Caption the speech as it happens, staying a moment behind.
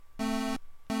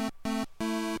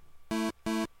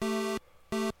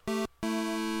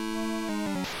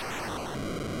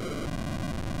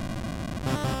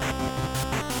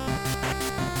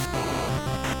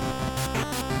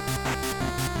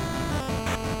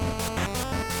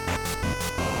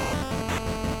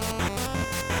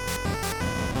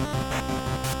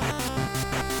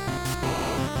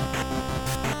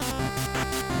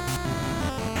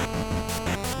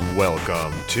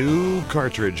Welcome to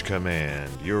Cartridge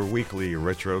Command, your weekly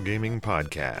retro gaming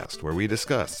podcast where we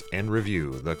discuss and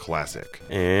review the classic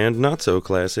and not so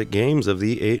classic games of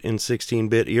the 8 and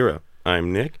 16-bit era.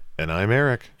 I'm Nick. And I'm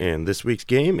Eric. And this week's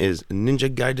game is Ninja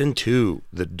Gaiden 2,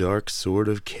 The Dark Sword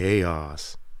of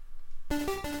Chaos.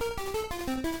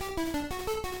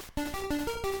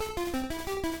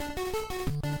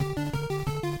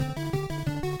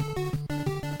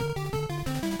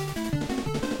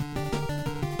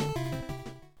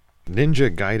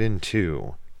 Ninja Gaiden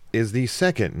 2 is the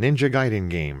second Ninja Gaiden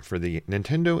game for the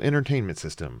Nintendo Entertainment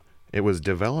System. It was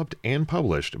developed and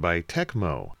published by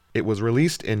Tecmo. It was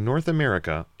released in North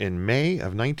America in May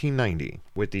of 1990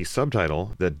 with the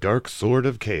subtitle The Dark Sword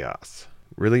of Chaos.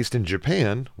 Released in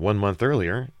Japan 1 month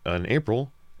earlier, in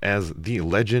April, as The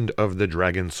Legend of the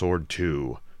Dragon Sword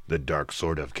 2, The Dark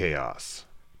Sword of Chaos.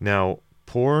 Now,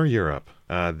 poor Europe,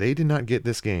 they did not get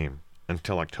this game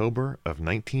until October of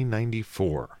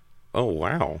 1994. Oh,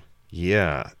 wow.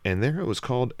 Yeah, and there it was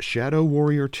called Shadow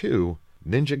Warrior 2,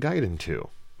 Ninja Gaiden 2.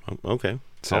 Okay,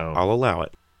 So I'll allow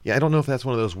it. Yeah, I don't know if that's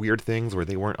one of those weird things where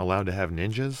they weren't allowed to have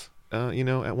ninjas,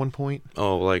 at one point.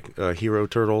 Oh, like Hero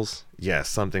Turtles? Yeah,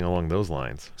 something along those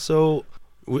lines. So,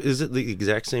 is it the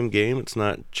exact same game? It's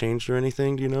not changed or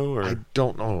anything, do you know? Or? I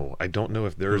don't know. I don't know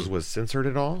if theirs was censored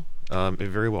at all. It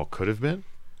very well could have been.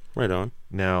 Right on.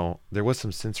 Now, there was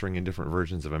some censoring in different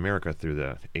versions of America through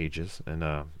the ages, and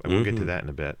I will get to that in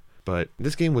a bit. But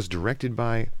this game was directed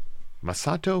by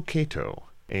Masato Kato,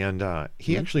 and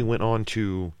he actually went on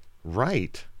to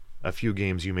write a few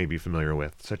games you may be familiar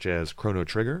with, such as Chrono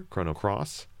Trigger, Chrono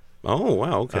Cross. Oh,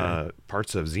 wow, okay.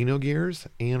 Parts of Xenogears,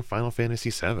 and Final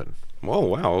Fantasy VII. Oh,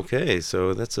 wow, okay.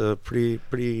 So that's a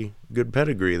pretty good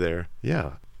pedigree there.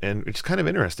 Yeah. And it's kind of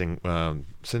interesting,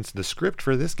 since the script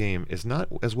for this game is not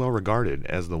as well regarded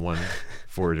as the one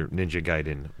for Ninja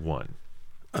Gaiden 1.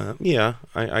 Yeah,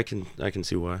 I can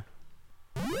see why.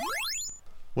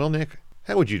 Well, Nick,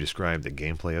 how would you describe the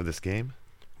gameplay of this game?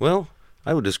 Well,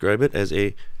 I would describe it as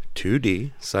a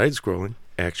 2D, side-scrolling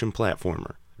action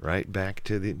platformer. Right back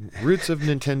to the roots of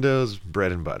Nintendo's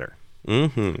bread and butter.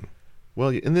 Mm-hmm. Well,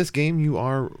 in this game, you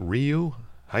are Ryu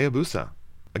Hayabusa.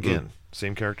 Again,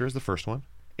 same character as the first one.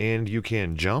 And you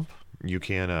can jump, you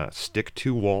can stick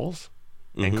to walls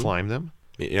and climb them.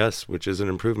 Yes, which is an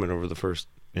improvement over the first.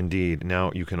 Indeed.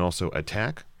 Now you can also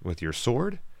attack with your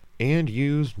sword and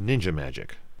use ninja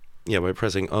magic. Yeah, by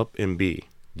pressing up and B.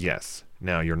 Yes.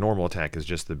 Now your normal attack is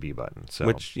just the B button. So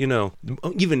which, even, the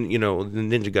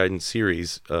Ninja Gaiden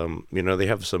series, they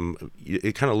have some,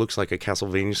 it kind of looks like a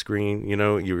Castlevania screen,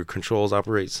 your controls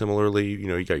operate similarly.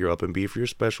 You got your up and B for your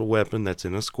special weapon that's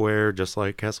in a square, just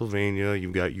like Castlevania.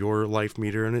 You've got your life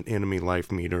meter and an enemy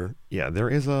life meter. Yeah, there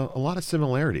is a lot of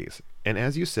similarities. And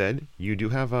as you said, you do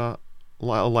have a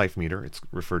life meter. It's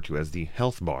referred to as the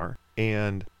health bar.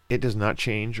 And it does not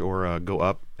change or go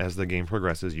up as the game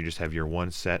progresses. You just have your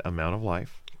one set amount of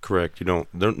life. Correct. No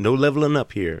leveling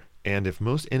up here. And if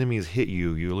most enemies hit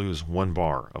you, you lose 1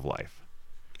 bar of life.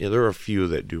 Yeah, there are a few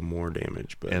that do more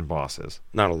damage, but and bosses.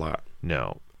 Not a lot.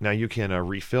 No. Now you can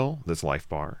refill this life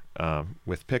bar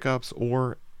with pickups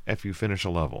or if you finish a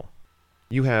level.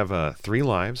 You have 3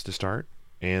 lives to start,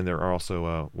 and there are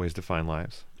also ways to find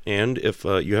lives. And if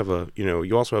you have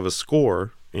you also have a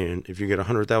score. And if you get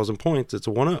 100,000 points, it's a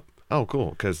 1-up. Oh, cool.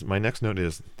 Because my next note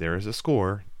is, there is a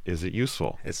score. Is it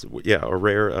useful? It's, a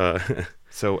rare...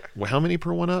 So, how many per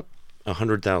 1-up?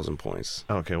 100,000 points.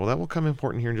 Okay, well, that will come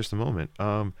important here in just a moment.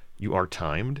 You are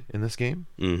timed in this game.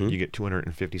 Mm-hmm. You get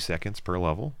 250 seconds per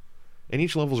level. And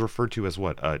each level is referred to as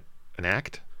what? An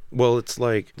act? Well, it's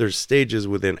like there's stages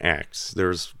within acts.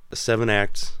 There's 7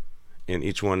 acts, and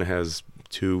each one has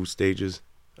 2 stages,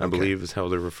 I believe is how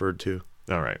they're referred to.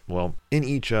 All right. Well, in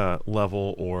each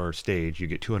level or stage, you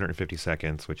get 250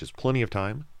 seconds, which is plenty of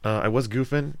time. I was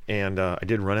goofing, and I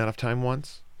did run out of time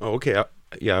once. Oh, okay.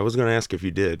 I was going to ask if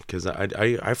you did, because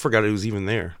I forgot it was even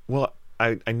there. Well,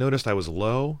 I noticed I was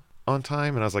low on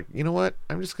time, and I was like, you know what?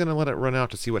 I'm just going to let it run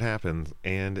out to see what happens.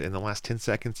 And in the last 10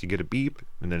 seconds, you get a beep,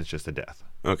 and then it's just a death.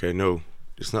 Okay, no.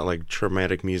 It's not like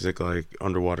traumatic music like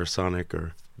Underwater Sonic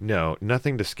or... No,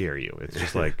 nothing to scare you. It's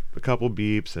just like a couple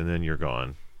beeps, and then you're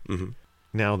gone. Mm-hmm.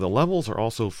 Now, the levels are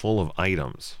also full of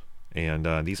items, and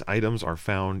these items are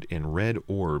found in red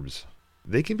orbs.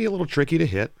 They can be a little tricky to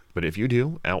hit, but if you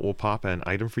do, out will pop an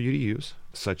item for you to use,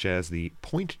 such as the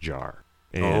point jar.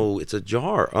 And it's a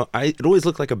jar. It always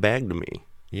looked like a bag to me.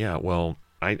 Yeah, well,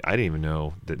 I didn't even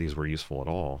know that these were useful at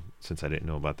all, since I didn't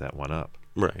know about that 1-up.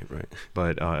 Right.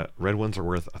 But red ones are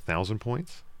worth 1,000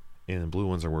 points, and blue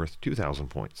ones are worth 2,000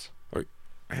 points.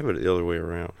 I have it the other way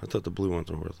around. I thought the blue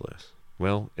ones were worth less.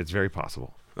 Well, it's very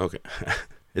possible. Okay.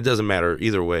 It doesn't matter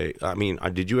either way. I mean,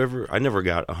 did you ever? I never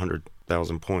got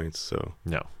 100,000 points, so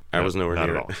No. I was nowhere not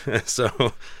near at all. it.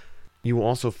 So You will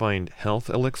also find health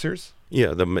elixirs.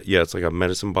 yeah, it's like a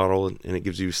medicine bottle, and it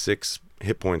gives you 6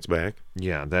 hit points back.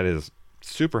 Yeah, that is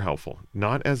super helpful.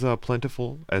 Not as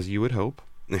plentiful as you would hope.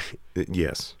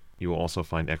 Yes, You will also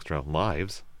find extra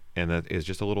lives, and that is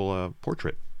just a little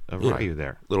portrait of Yeah. Ryu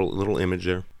there. little image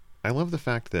there. I love the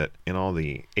fact that in all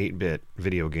the 8-bit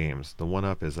video games, the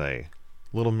 1-up is a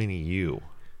little mini you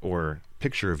or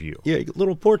picture of you. Yeah,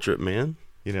 little portrait, man.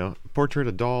 You know, portrait,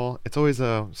 a doll. It's always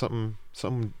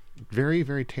something very,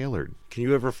 very tailored. Can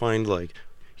you ever find like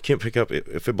you can't pick up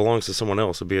if it belongs to someone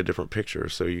else? It'd be a different picture,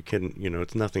 so you can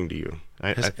it's nothing to you.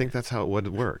 I think that's how it would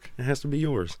work. It has to be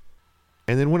yours.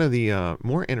 And then one of the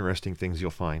more interesting things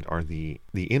you'll find are the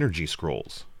energy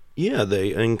scrolls. Yeah,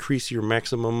 they increase your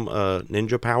maximum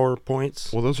ninja power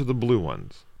points. Well, those are the blue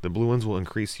ones. The blue ones will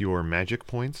increase your magic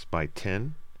points by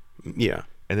 10, Yeah.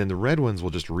 and then the red ones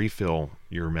will just refill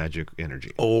your magic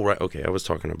energy. Oh, right. Okay, I was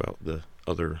talking about the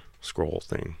other scroll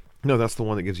thing. No, that's the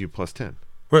one that gives you plus 10.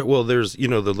 Right. Well, there's the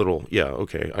little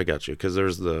okay, I got you. Because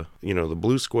there's the the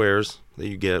blue squares that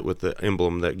you get with the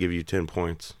emblem that give you 10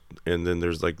 points, and then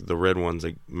there's like the red ones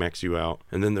that max you out,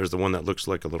 and then there's the one that looks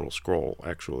like a little scroll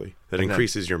actually that And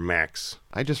increases your max.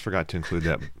 I just forgot to include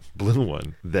that blue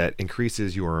one that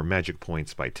increases your magic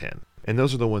points by 10. And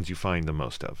those are the ones you find the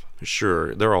most of.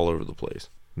 Sure, they're all over the place.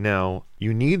 Now,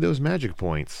 you need those magic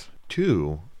points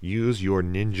to use your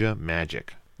ninja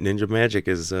magic. Ninja magic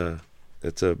is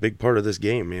it's a big part of this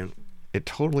game, man. It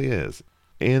totally is.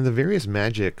 And the various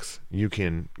magics you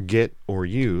can get or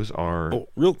use are... Oh,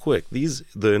 real quick,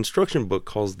 the instruction book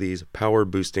calls these power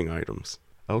boosting items.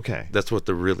 Okay. That's what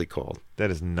they're really called.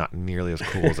 That is not nearly as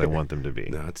cool as I want them to be.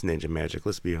 No, it's ninja magic,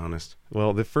 let's be honest.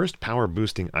 Well, the first power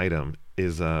boosting item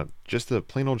is just a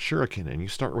plain old shuriken, and you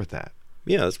start with that.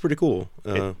 Yeah, that's pretty cool.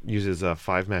 It uses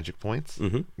 5 magic points.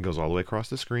 Mhm. It goes all the way across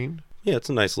the screen. Yeah, it's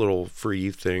a nice little free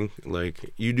thing.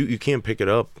 Like you can pick it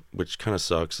up, which kind of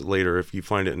sucks later if you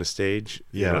find it in a stage.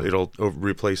 Yeah. It'll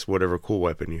replace whatever cool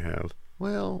weapon you have.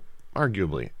 Well,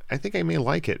 arguably. I think I may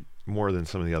like it more than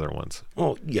some of the other ones.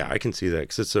 Well, yeah, I can see that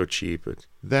because it's so cheap.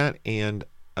 That and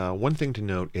one thing to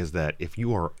note is that if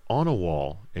you are on a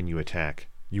wall and you attack,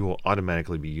 you will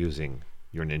automatically be using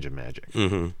your ninja magic.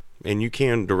 Mm-hmm. And you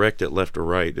can direct it left or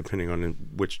right depending on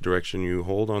which direction you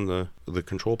hold on the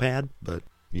control pad. But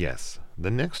Yes.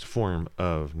 The next form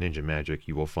of ninja magic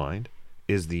you will find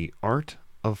is the Art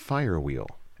of Fire Wheel,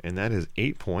 and that is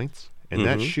 8 points, and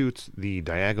that shoots the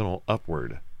diagonal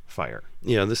upward fire.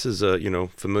 yeah, this is a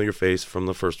familiar face from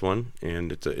the first one,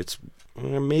 and it's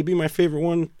maybe my favorite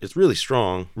one. It's really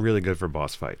strong. Really good for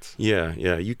boss fights. Yeah,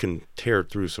 you can tear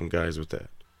through some guys with that.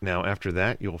 Now, after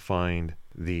that, you'll find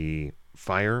the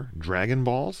Fire Dragon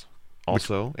Balls,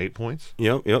 also 8 points.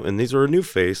 Yep, and these are a new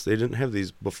face. They didn't have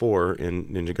these before in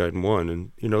Ninja Gaiden 1,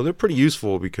 and they're pretty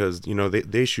useful because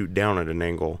they shoot down at an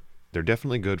angle. They're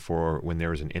definitely good for when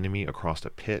there is an enemy across a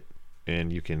pit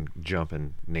and you can jump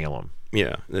and nail them.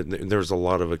 Yeah, there's a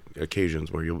lot of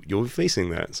occasions where you'll be facing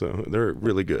that, so they're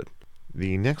really good.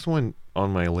 The next one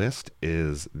on my list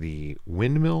is the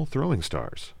Windmill Throwing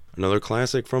Stars. Another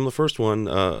classic from the first one.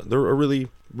 They're a really,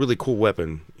 really cool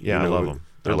weapon. Yeah, I love them.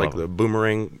 They're I like love the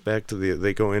boomerang back to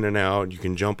they go in and out. You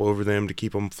can jump over them to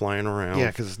keep them flying around. Yeah,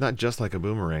 because it's not just like a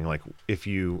boomerang. Like, if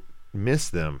you miss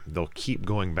them, they'll keep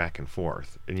going back and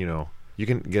forth. And, you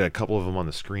can get a couple of them on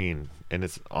the screen, and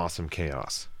it's awesome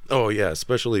chaos. Oh, yeah,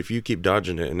 especially if you keep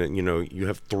dodging it and then, you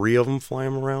have 3 of them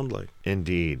flying around. Like,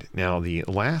 Indeed. Now, the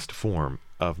last form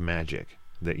of magic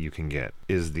that you can get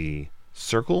is the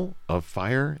Circle of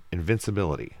Fire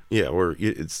Invincibility. yeah, or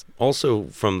it's also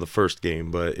from the first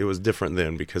game, but it was different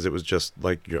then because it was just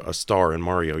like a star in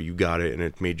Mario. You got it and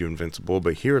it made you invincible.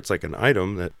 But here it's like an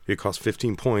item that it costs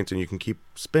 15 points and you can keep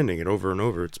spending it over and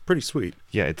over. It's pretty sweet.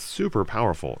 Yeah, it's super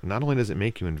powerful. Not only does it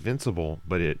make you invincible,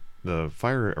 but the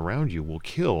fire around you will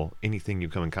kill anything you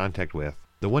come in contact with.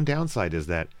 The one downside is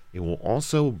that it will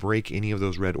also break any of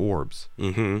those red orbs.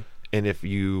 Mm-hmm. And if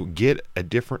you get a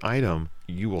different item,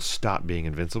 you will stop being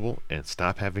invincible and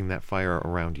stop having that fire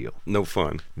around you. No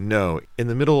fun. No, in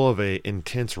the middle of a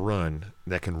intense run,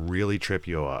 that can really trip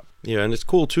you up. Yeah, and it's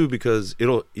cool too because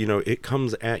it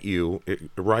comes at you. It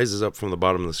rises up from the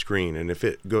bottom of the screen, and if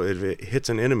it hits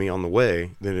an enemy on the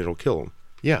way, then it'll kill them.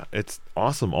 Yeah, it's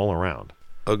awesome all around.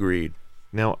 Agreed.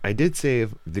 Now, I did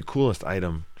save the coolest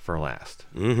item for last,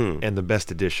 Mm-hmm. and the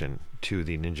best addition to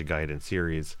the Ninja Gaiden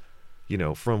series,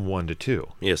 from 1 to 2.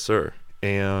 Yes, sir.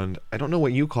 And I don't know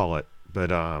what you call it, but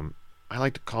I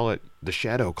like to call it the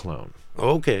Shadow Clone.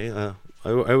 Okay. I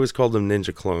always called them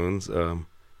ninja clones.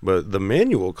 but the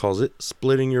manual calls it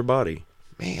splitting your body.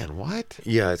 Man, what?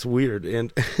 Yeah, it's weird,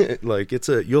 and like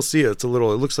you'll see it. It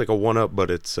looks like a 1-up, but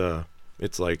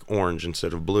it's like orange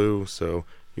instead of blue. So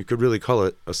you could really call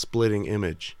it a splitting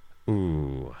image.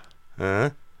 Ooh.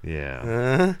 Huh?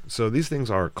 Yeah. So these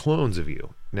things are clones of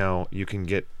you. Now, you can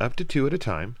get up to 2 at a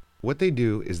time. What they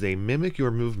do is they mimic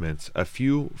your movements a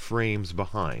few frames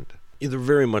behind. They're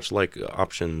very much like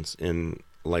options in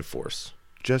Life Force.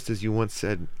 Just as you once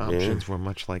said, options were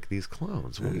much like these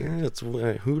clones. Weird. That's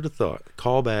who'd have thought?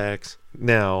 Callbacks.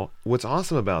 Now, what's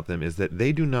awesome about them is that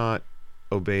they do not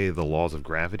obey the laws of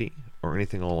gravity or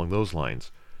anything along those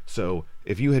lines. So,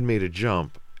 if you had made a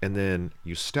jump and then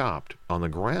you stopped on the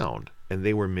ground and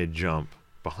they were mid-jump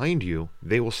behind you,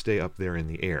 they will stay up there in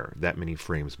the air, that many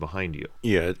frames behind you.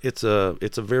 Yeah, it's a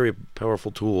very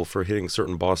powerful tool for hitting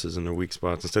certain bosses in their weak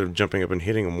spots. Instead of jumping up and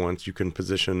hitting them once, you can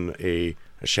position a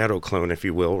shadow clone, if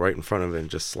you will, right in front of it and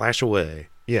just slash away.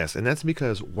 Yes, and that's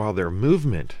because while their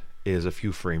movement is a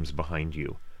few frames behind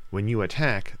you, when you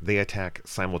attack, they attack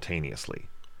simultaneously.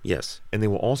 Yes. And they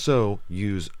will also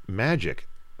use magic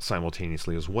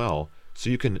simultaneously as well, so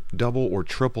you can double or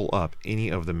triple up any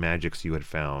of the magics you had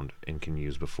found and can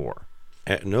use before.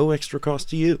 At no extra cost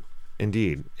to you.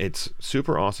 Indeed. It's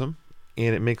super awesome,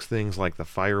 and it makes things like the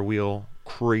fire wheel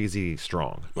crazy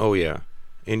strong. Oh, yeah.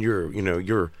 And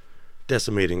you're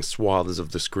decimating swaths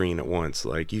of the screen at once.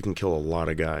 Like, you can kill a lot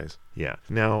of guys. Yeah.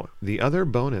 Now, the other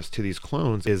bonus to these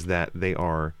clones is that they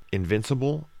are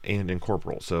invincible and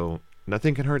incorporeal, so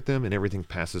nothing can hurt them and everything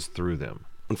passes through them.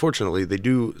 Unfortunately, they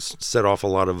do set off a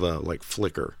lot of like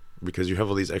flicker because you have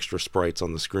all these extra sprites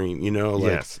on the screen,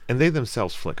 Yes, and they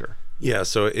themselves flicker. Yeah,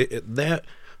 so that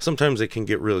sometimes it can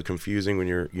get really confusing when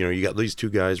you got these 2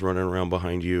 guys running around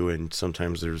behind you, and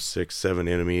sometimes there's 6, 7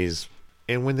 enemies.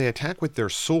 And when they attack with their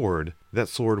sword, that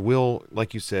sword will,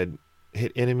 like you said,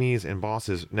 hit enemies and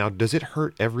bosses. Now, does it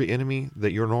hurt every enemy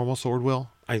that your normal sword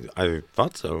will? I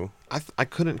thought so. I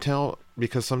couldn't tell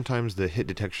because sometimes the hit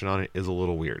detection on it is a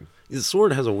little weird. The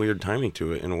sword has a weird timing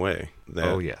to it in a way.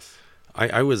 Oh, yes.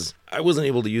 I wasn't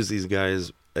able to use these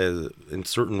guys in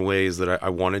certain ways that I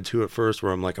wanted to at first,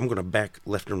 where I'm like, I'm going to back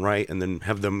left and right and then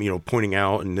have them, pointing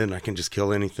out, and then I can just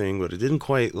kill anything. But it didn't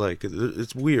quite,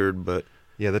 it's weird, but...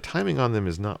 Yeah, the timing on them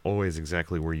is not always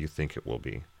exactly where you think it will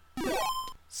be.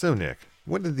 So, Nick,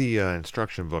 what did the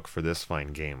instruction book for this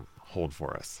fine game hold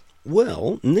for us?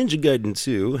 Well, Ninja Gaiden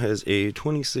 2 has a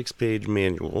 26-page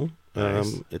manual.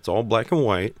 Nice. It's all black and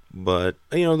white, but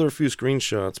there are a few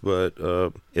screenshots, but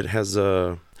it has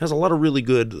a lot of really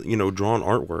good, drawn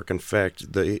artwork. In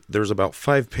fact, there's about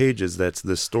 5 pages that's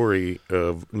the story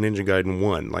of Ninja Gaiden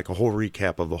 1, like a whole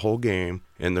recap of the whole game,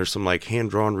 and there's some like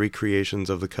hand-drawn recreations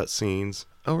of the cutscenes.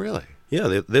 Oh, really?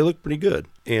 Yeah, they look pretty good.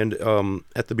 And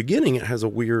at the beginning, it has a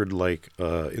weird,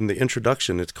 in the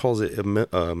introduction, it's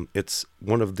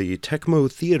one of the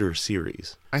Tecmo Theater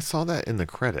series. I saw that in the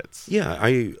credits. Yeah,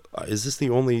 is this the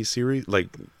only series? Like,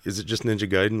 is it just Ninja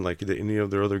Gaiden? Like, did any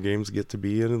of their other games get to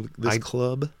be in this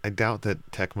club? I doubt that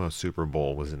Tecmo Super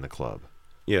Bowl was in the club.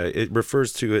 Yeah, it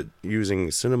refers to it using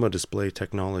cinema display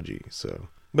technology, so...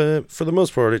 But for the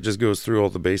most part, it just goes through all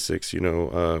the basics,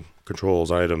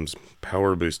 controls, items,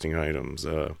 power boosting items.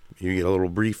 You get a little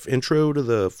brief intro to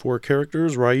the 4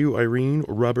 characters, Ryu, Irene,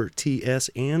 Robert T.S.,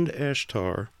 and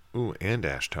Ashtar. Ooh, and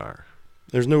Ashtar.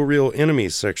 There's no real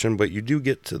enemies section, but you do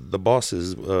get to the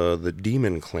bosses, the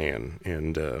Demon Clan,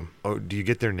 and... Oh, do you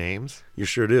get their names? You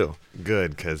sure do.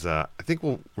 Good, because I think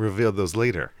we'll reveal those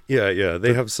later. Yeah,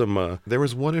 they have some... There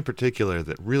was one in particular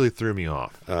that really threw me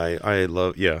off. I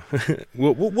love... Yeah.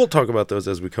 we'll talk about those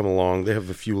as we come along. They have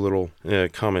a few little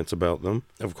comments about them.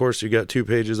 Of course, you got 2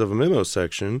 pages of a memo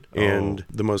section, and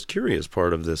the most curious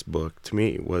part of this book, to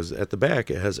me, was at the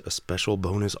back, it has a special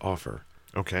bonus offer.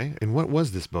 Okay, and what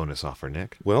was this bonus offer,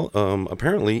 Nick? Well,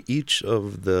 apparently each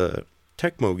of the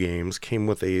Tecmo games came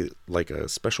with a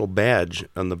special badge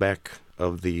on the back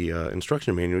of the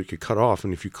instruction manual you could cut off,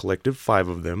 and if you collected 5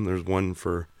 of them, there's one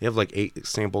for... They have 8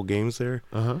 sample games there.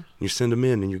 Uh-huh. You send them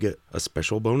in, and you get a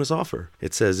special bonus offer.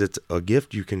 It says it's a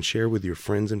gift you can share with your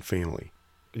friends and family.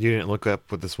 You didn't look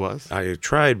up what this was? I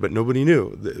tried, but nobody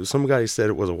knew. Some guy said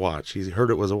it was a watch. He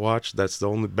heard it was a watch. That's the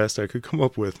only best I could come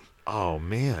up with. Oh,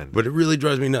 man. But it really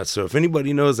drives me nuts. So if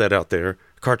anybody knows that out there,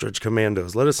 Cartridge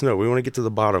Commandos, let us know. We want to get to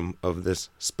the bottom of this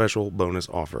special bonus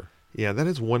offer. Yeah, that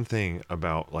is one thing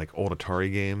about old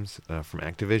Atari games from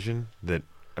Activision that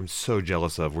I'm so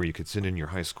jealous of, where you could send in your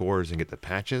high scores and get the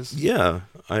patches. Yeah,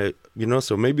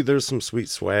 so maybe there's some sweet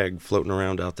swag floating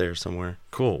around out there somewhere.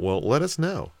 Cool. Well, let us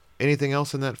know. Anything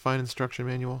else in that fine instruction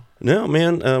manual? No,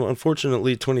 man.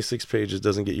 Unfortunately, 26 pages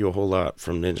doesn't get you a whole lot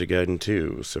from Ninja Gaiden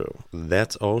 2, so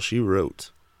that's all she wrote.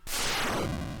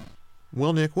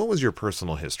 Well, Nick, what was your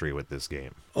personal history with this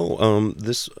game? I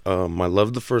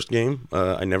loved the first game.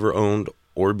 I never owned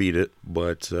or beat it,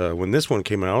 but when this one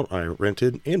came out, I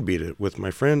rented and beat it with my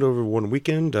friend over one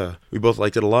weekend. We both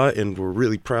liked it a lot, and we're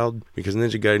really proud because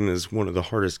Ninja Gaiden is one of the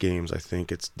hardest games, I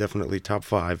think. It's definitely top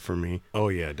 5 for me. Oh,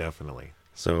 yeah, definitely.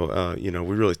 So, we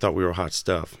really thought we were hot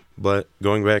stuff. But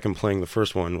going back and playing the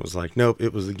first one was like, nope,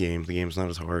 it was the game. The game's not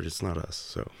as hard. It's not us.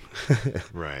 So,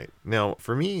 Right. Now,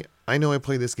 for me, I know I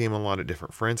played this game a lot at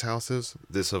different friends' houses.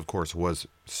 This, of course, was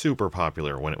super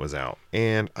popular when it was out.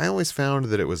 And I always found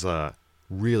that it was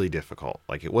really difficult.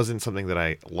 Like, it wasn't something that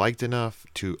I liked enough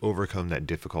to overcome that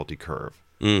difficulty curve.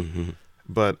 mm-hmm.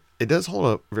 But it does hold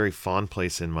a very fond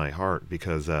place in my heart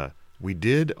because we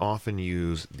did often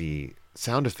use the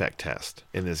sound effect test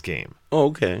in this game. Oh,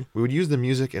 okay. We would use the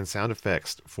music and sound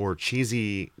effects for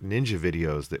cheesy ninja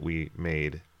videos that we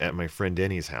made at my friend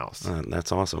Denny's house.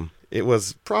 That's awesome. It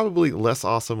was probably less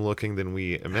awesome looking than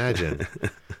we imagined,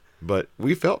 but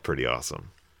we felt pretty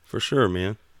awesome. For sure,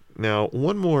 man. Now,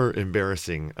 one more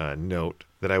embarrassing note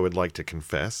that I would like to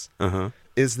confess Uh-huh.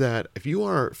 is that if you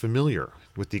are familiar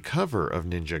with the cover of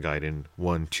Ninja Gaiden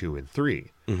 1, 2, and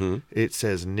 3, Mm-hmm. it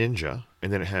says ninja,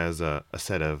 and then it has a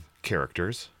set of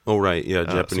characters. Oh, right. Yeah,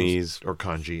 Japanese. Or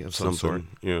kanji of some sort. Something.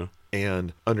 Yeah.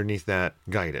 And underneath that,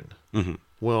 Gaiden. Mm-hmm.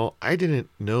 Well, I didn't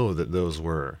know that those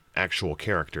were actual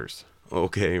characters.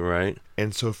 Okay, right.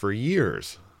 And so for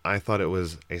years, I thought it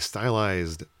was a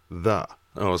stylized the.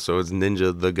 Oh, so it's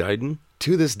Ninja the Gaiden?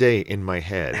 To this day, in my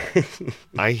head,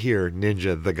 I hear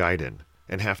Ninja the Gaiden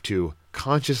and have to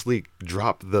consciously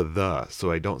drop the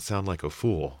so I don't sound like a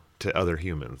fool to other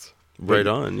humans. Right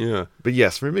on, yeah. But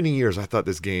yes, for many years, I thought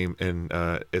this game and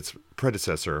its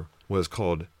predecessor was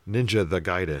called Ninja the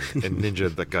Gaiden and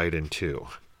Ninja the Gaiden 2.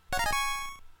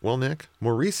 Well, Nick,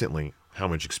 more recently, how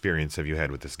much experience have you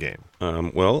had with this game?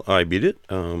 Well, I beat it.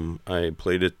 I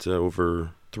played it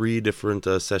over 3 different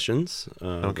sessions.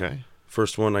 Okay.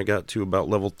 First one I got to about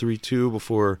level 3-2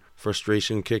 before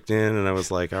frustration kicked in, and I was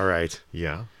like, all right,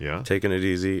 Yeah. taking it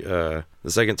easy. The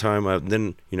second time,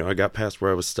 I got past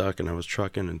where I was stuck, and I was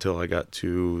trucking until I got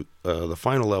to the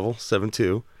final level,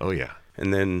 7-2. Oh, yeah.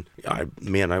 And then, I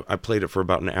played it for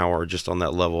about an hour just on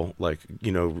that level,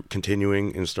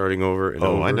 continuing and starting over and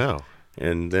over. Oh, I know.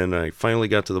 And then I finally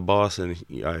got to the boss, and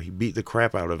he beat the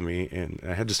crap out of me, and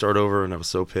I had to start over, and I was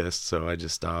so pissed, so I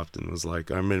just stopped and was like,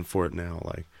 I'm in for it now.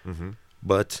 Mm-hmm.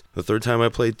 But the third time I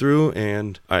played through,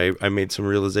 and I made some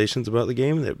realizations about the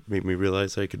game that made me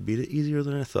realize I could beat it easier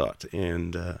than I thought.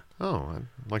 And I'd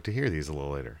like to hear these a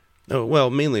little later. oh, well,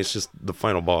 mainly it's just the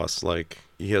final boss. Like,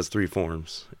 he has 3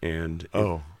 forms, and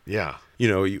Yeah.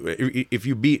 if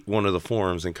you beat one of the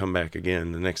forms and come back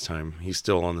again the next time, he's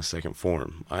still on the second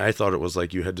form. I thought it was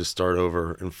like you had to start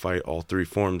over and fight all 3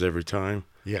 forms every time.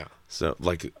 Yeah. So,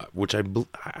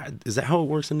 is that how it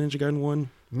works in Ninja Gaiden 1?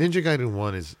 Ninja Gaiden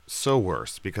 1 is so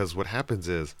worse because what happens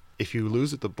is if you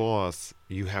lose at the boss,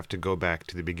 you have to go back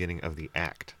to the beginning of the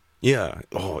act. Yeah.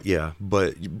 Oh, yeah.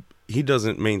 But he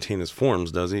doesn't maintain his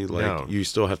forms, does he? No. You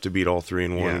still have to beat all 3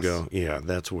 in one Yes. go. Yeah,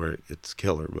 that's where it's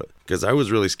killer. But because I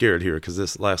was really scared here because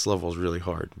this last level is really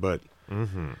hard. But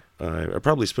Mm-hmm. I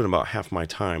probably spent about half my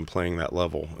time playing that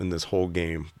level in this whole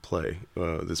game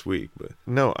this week. But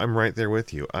No, I'm right there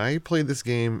with you. I played this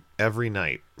game every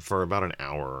night for about an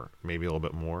hour, maybe a little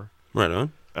bit more. right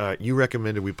on. You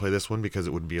recommended we play this one because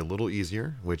it would be a little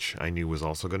easier, which I knew was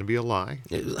also going to be a lie.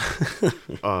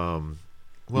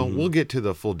 Well, we'll get to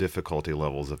the full difficulty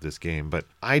levels of this game, but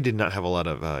I did not have a lot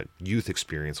of youth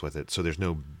experience with it, so there's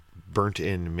no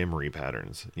burnt-in memory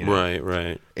patterns.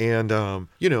 Right. And,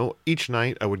 each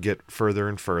night I would get further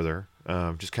and further,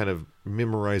 just kind of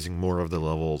memorizing more of the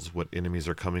levels, what enemies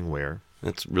are coming where.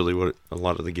 That's really what a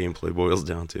lot of the gameplay boils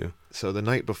down to. So the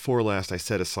night before last, I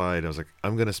was like,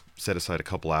 I'm going to set aside a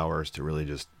couple hours to really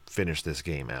just finish this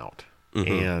game out. Mhm.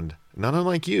 And not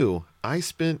unlike you, I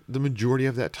spent the majority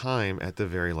of that time at the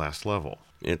very last level.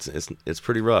 It's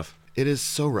pretty rough. It is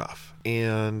so rough.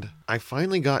 And I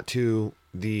finally got to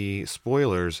the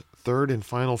spoilers, 3rd and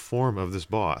final form of this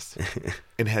boss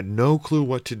and had no clue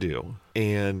what to do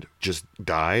and just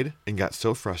died and got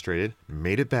so frustrated,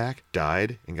 made it back,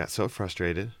 died and got so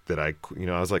frustrated that I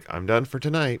was like, I'm done for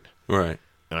tonight. Right.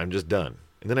 And I'm just done.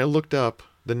 And then I looked up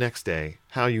the next day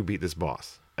how you beat this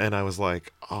boss. And I was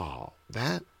like, oh,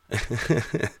 that?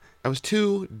 I was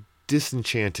too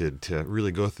disenchanted to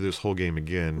really go through this whole game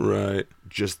again. Right.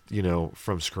 Just,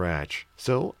 from scratch.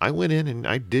 So I went in and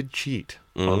I did cheat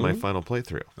on my final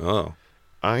playthrough. Oh.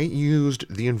 I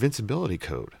used the invincibility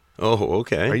code. Oh,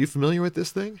 okay. Are you familiar with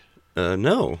this thing?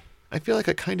 No. I feel like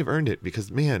I kind of earned it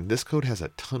because, man, this code has a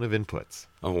ton of inputs.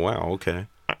 Oh, wow. Okay.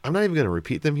 I'm not even going to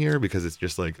repeat them here because it's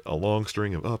just like a long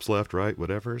string of ups, left, right,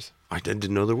 whatevers. I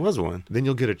didn't know there was one. Then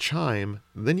you'll get a chime.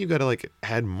 Then you got to like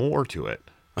add more to it.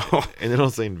 Oh, And then it'll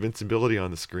say invincibility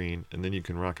on the screen, and then you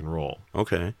can rock and roll.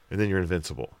 okay. And then you're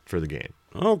invincible for the game.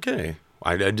 Okay.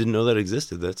 I didn't know that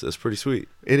existed. That's pretty sweet.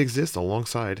 It exists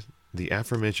alongside the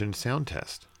aforementioned sound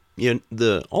test. Yeah,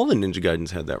 all the Ninja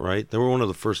Gaidens had that, right? They were one of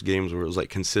the first games where it was like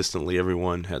consistently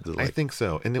everyone had to I like. think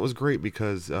so. And it was great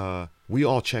because we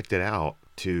all checked it out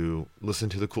to listen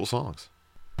to the cool songs.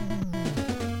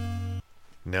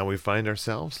 Now we find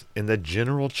ourselves in the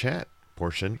general chat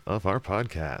portion of our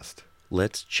podcast.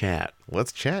 Let's chat.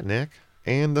 Let's chat, Nick.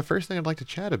 And the first thing I'd like to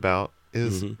chat about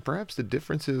is perhaps the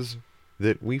differences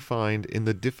that we find in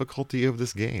the difficulty of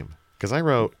this game. Because I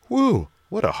wrote, woo,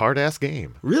 what a hard-ass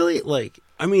game. Really? Like,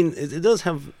 I mean, it does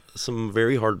have some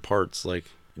very hard parts. Like,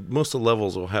 most of the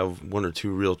levels will have one or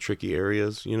two real tricky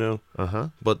areas, you know? Uh-huh.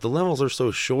 But the levels are so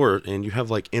short, and you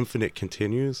have like infinite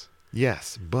continues.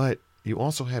 Yes, but you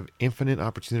also have infinite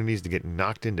opportunities to get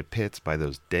knocked into pits by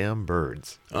those damn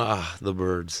birds. Ah, the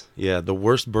birds. Yeah, the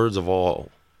worst birds of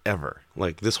all. Ever.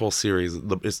 Like, this whole series,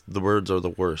 the birds are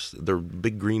the worst. They're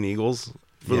big green eagles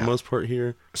for the most part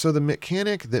here. So the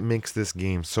mechanic that makes this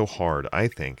game so hard, I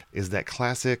think, is that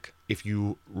classic, if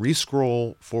you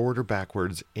re-scroll forward or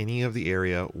backwards any of the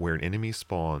area where an enemy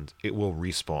spawns, it will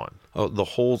respawn. Oh, the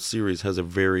whole series has a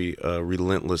very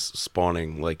relentless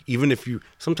spawning. Like, even if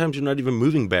sometimes you're not even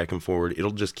moving back and forward,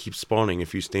 it'll just keep spawning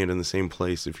if you stand in the same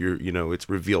place, if it's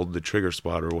revealed the trigger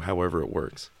spot or however it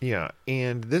works. Yeah,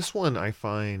 and this one I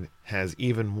find has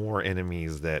even more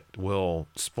enemies that will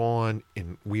spawn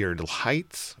in weird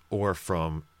heights or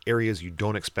from areas you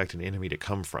don't expect an enemy to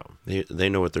come from. They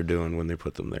know what they're doing when they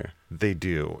put them there. They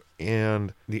do.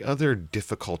 And the other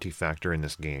difficulty factor in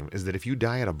this game is that if you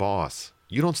die at a boss,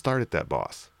 you don't start at that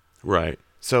boss. Right.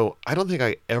 So I don't think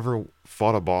I ever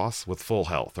fought a boss with full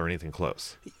health or anything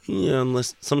close. Yeah,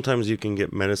 unless sometimes you can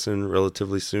get medicine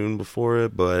relatively soon before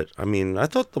it. But, I mean, I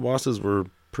thought the bosses were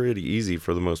pretty easy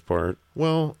for the most part.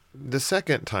 Well, the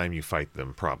second time you fight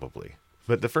them, probably.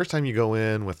 But the first time you go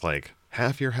in with like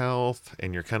half your health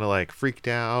and you're kind of like freaked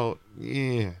out,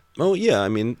 yeah. Oh yeah, I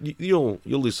mean you'll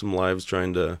lose some lives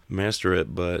trying to master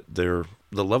it, but the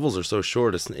levels are so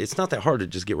short. It's not that hard to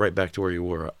just get right back to where you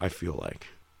were, I feel like.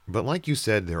 But like you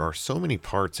said, there are so many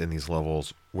parts in these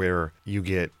levels where you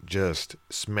get just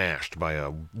smashed by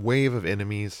a wave of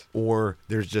enemies, or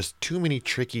there's just too many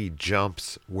tricky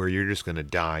jumps where you're just going to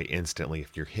die instantly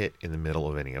if you're hit in the middle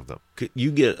of any of them.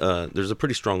 You get there's a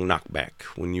pretty strong knockback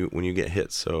when you get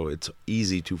hit, so it's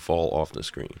easy to fall off the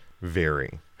screen.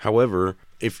 Very. However,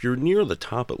 if you're near the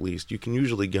top at least, you can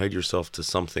usually guide yourself to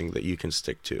something that you can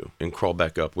stick to and crawl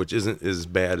back up, which isn't as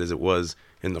bad as it was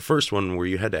in the first one where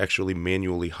you had to actually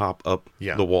manually hop up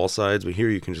the wall sides, but here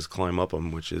you can just climb up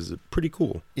them, which is pretty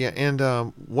cool. Yeah,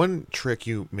 and one trick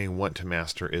you may want to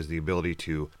master is the ability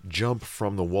to jump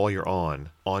from the wall you're on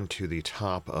onto the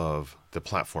top of the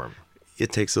platform.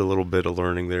 It takes a little bit of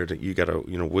learning there. You got to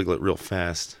wiggle it real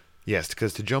fast. Yes,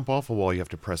 because to jump off a wall, you have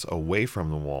to press away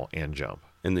from the wall and jump.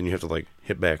 And then you have to like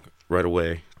hit back right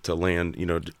away to land,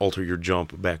 to alter your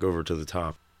jump back over to the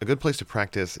top. A good place to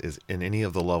practice is in any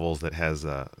of the levels that has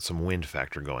some wind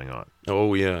factor going on.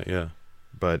 Oh, yeah, yeah.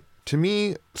 But to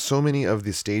me, so many of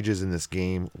the stages in this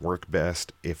game work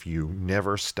best if you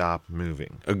never stop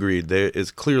moving. Agreed. There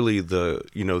is clearly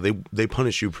they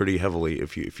punish you pretty heavily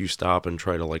if you stop and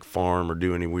try to like farm or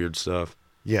do any weird stuff.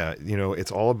 Yeah,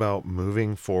 it's all about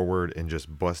moving forward and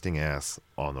just busting ass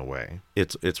on the way.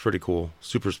 It's pretty cool.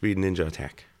 Super speed ninja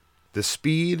attack. The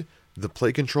speed, the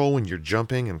play control when you're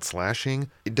jumping and slashing,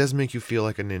 it does make you feel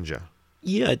like a ninja.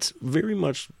 Yeah, it's very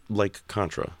much like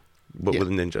Contra, but with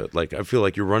a ninja. Like, I feel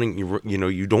like you're running,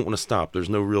 you don't want to stop. There's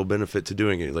no real benefit to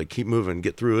doing it. Like, keep moving,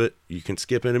 get through it. You can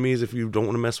skip enemies if you don't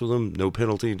want to mess with them. No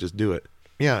penalty, just do it.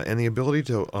 Yeah, and the ability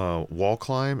to wall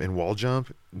climb and wall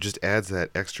jump just adds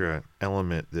that extra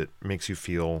element that makes you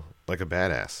feel like a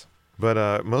badass.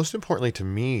 But most importantly to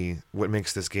me, what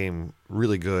makes this game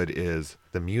really good is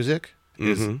the music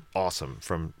is awesome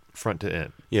from front to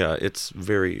end. Yeah, it's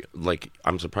very, like,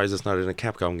 I'm surprised it's not in a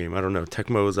Capcom game. I don't know.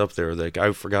 Tecmo is up there. Like,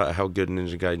 I forgot how good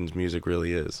Ninja Gaiden's music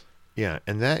really is. Yeah,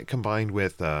 and that combined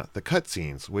with the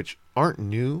cutscenes, which aren't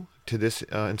new to this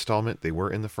installment. They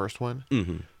were in the first one.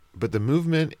 Mm-hmm. But the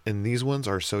movement in these ones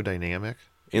are so dynamic.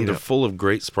 And they're full of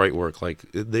great sprite work. Like,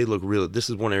 they look real. This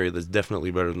is one area that's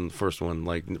definitely better than the first one.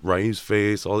 Like, Ryu's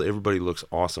face, everybody looks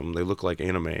awesome. They look like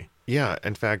anime. Yeah,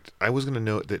 in fact, I was going to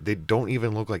note that they don't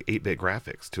even look like 8-bit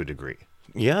graphics to a degree.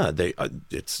 Yeah,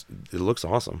 it looks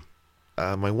awesome.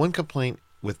 My one complaint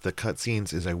with the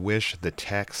cutscenes is I wish the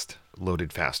text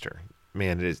loaded faster.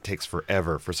 man, it takes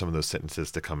forever for some of those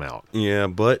sentences to come out. Yeah,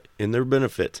 but in their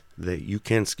benefit, that you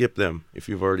can skip them if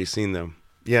you've already seen them.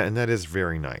 Yeah, and that is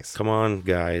very nice. Come on,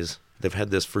 guys. They've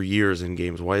had this for years in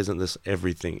games. Why isn't this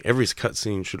everything? Every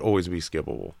cutscene should always be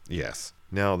skippable. Yes.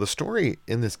 Now, the story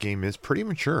in this game is pretty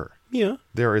mature. Yeah.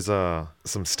 There is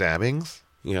some stabbings.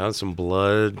 Yeah, some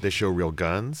blood. They show real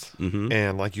guns. Mm-hmm.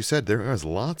 And like you said, there is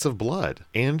lots of blood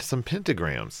and some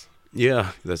pentagrams.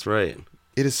 Yeah, that's right.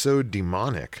 It is so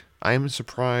demonic. I'm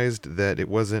surprised that it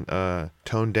wasn't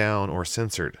toned down or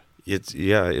censored.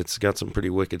 It's got some pretty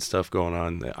wicked stuff going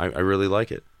on. I really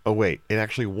like it. Oh wait, it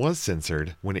actually was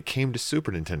censored when it came to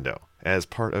Super Nintendo as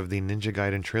part of the Ninja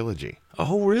Gaiden trilogy.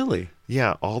 Oh, really?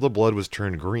 Yeah, all the blood was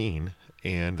turned green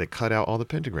and they cut out all the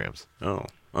pentagrams. Oh,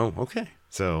 okay.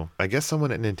 So I guess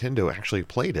someone at Nintendo actually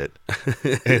played it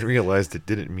and realized it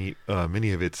didn't meet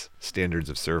many of its standards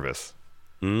of service.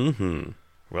 Mm-hmm.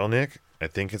 Well, Nick, I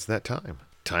think it's that time.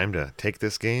 Time to take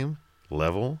this game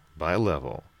level by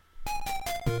level.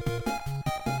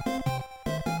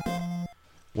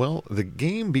 Well, the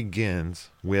game begins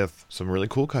with some really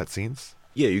cool cutscenes.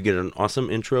 Yeah, you get an awesome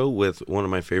intro with one of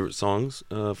my favorite songs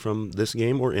from this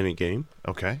game or any game.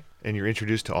 Okay. And you're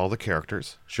introduced to all the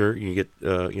characters. Sure, you get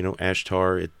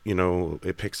Ashtar.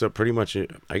 It picks up pretty much,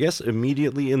 I guess,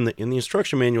 immediately in the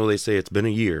instruction manual. They say it's been a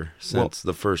year since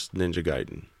the first Ninja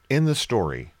Gaiden. In the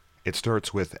story, it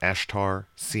starts with Ashtar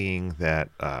seeing that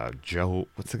Joe.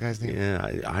 What's the guy's name?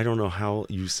 Yeah, I don't know how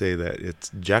you say that. It's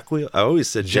Jaquio. I always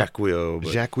said Jaquio.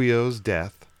 Jaquio's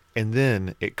death, and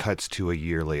then it cuts to a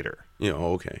year later. Yeah,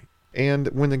 okay. And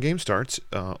when the game starts,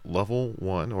 level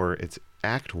 1, or it's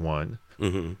Act 1,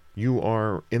 mm-hmm. you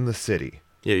are in the city.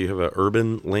 Yeah, you have an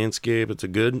urban landscape. It's a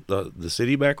good, the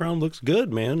city background looks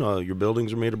good, man. Your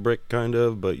buildings are made of brick, kind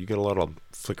of, but you get a lot of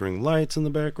flickering lights in the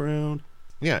background.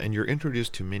 Yeah, and you're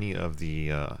introduced to many of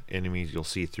the enemies you'll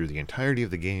see through the entirety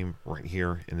of the game right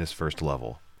here in this first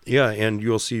level. Yeah, and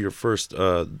you'll see your first,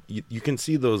 you can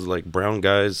see those like brown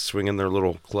guys swinging their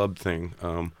little club thing.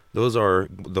 Those are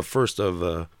the first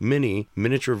of many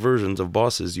miniature versions of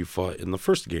bosses you fought in the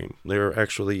first game. They're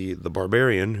actually the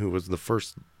Barbarian, who was the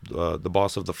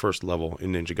boss of the first level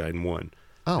in Ninja Gaiden 1.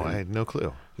 Oh, and I had no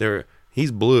clue.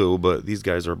 He's blue, but these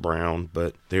guys are brown,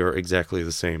 but they are exactly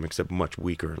the same, except much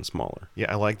weaker and smaller.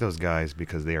 Yeah, I like those guys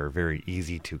because they are very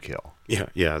easy to kill.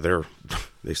 Yeah,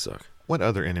 they suck. What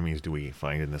other enemies do we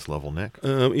find in this level, Nick?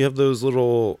 You have those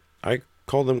little, I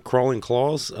call them crawling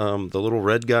claws, the little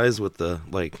red guys with the,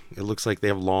 it looks like they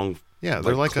have long, they're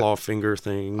like claw finger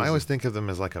things. I always think of them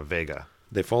as like a Vega.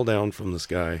 They fall down from the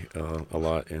sky a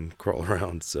lot and crawl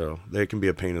around, so they can be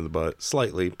a pain in the butt,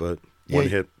 slightly, but one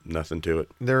hit, nothing to it.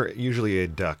 They're usually a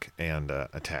duck and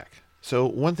attack. So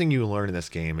one thing you learn in this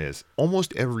game is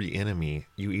almost every enemy,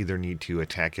 you either need to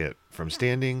attack it from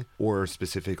standing or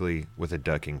specifically with a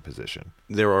ducking position.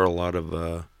 There are a lot of,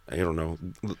 I don't know,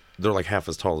 they're like half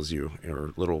as tall as you,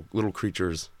 or little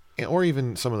creatures. Or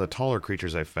even some of the taller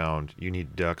creatures I found, you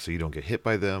need to duck so you don't get hit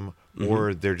by them,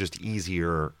 or they're just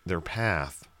easier, their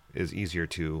path is easier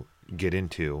to get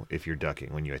into if you're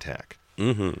ducking when you attack.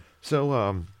 Mm-hmm.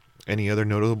 So, any other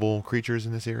notable creatures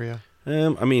in this area?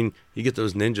 I mean, you get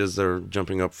those ninjas that are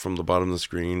jumping up from the bottom of the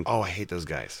screen. Oh, I hate those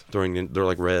guys. They're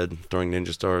like red, throwing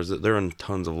ninja stars. They're in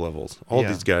tons of levels. All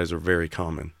these guys are very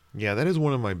common. Yeah, that is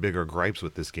one of my bigger gripes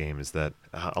with this game, is that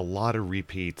a lot of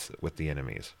repeats with the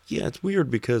enemies. Yeah, it's weird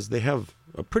because they have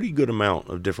a pretty good amount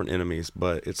of different enemies,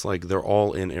 but it's like they're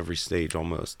all in every stage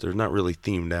almost. They're not really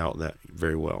themed out that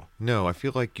very well. No, I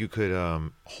feel like you could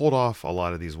hold off a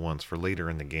lot of these ones for later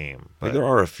in the game. But there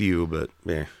are a few, but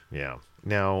yeah. Yeah.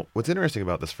 Now, what's interesting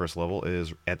about this first level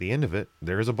is at the end of it,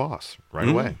 there is a boss right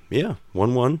away. Yeah,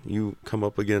 1-1. You come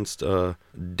up against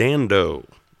Dando.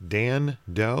 Dan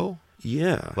Doe?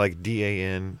 Yeah. Like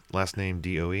D-A-N, last name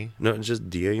D-O-E? No, it's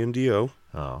just D-A-N-D-O.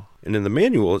 Oh. And in the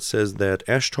manual, it says that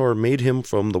Ashtar made him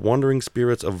from the wandering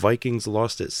spirits of Vikings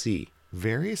lost at sea.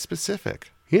 Very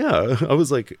specific. Yeah, I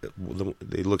was like,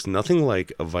 it looks nothing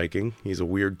like a Viking. He's a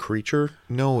weird creature.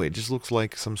 No, it just looks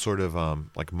like some sort of,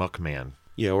 like Muckman.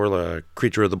 Yeah, or a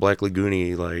creature of the Black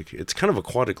Lagoon. Like, it's kind of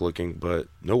aquatic looking, but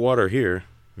no water here.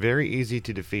 Very easy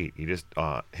to defeat. You just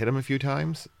hit him a few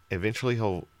times. Eventually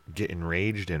he'll get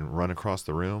enraged and run across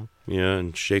the room. Yeah,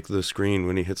 and shake the screen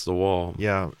when he hits the wall.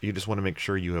 Yeah, you just want to make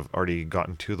sure you have already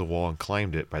gotten to the wall and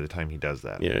climbed it by the time he does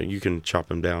that. Yeah, you can chop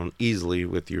him down easily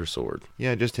with your sword.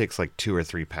 Yeah, it just takes like 2 or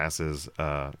 3 passes,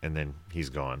 and then he's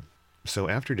gone. So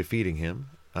after defeating him,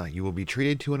 you will be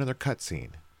treated to another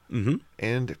cutscene. Mm-hmm.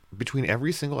 And between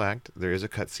every single act, there is a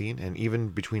cutscene, and even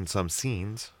between some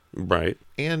scenes, Right.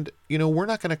 And, we're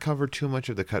not going to cover too much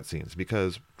of the cutscenes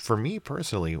because for me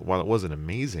personally, while it wasn't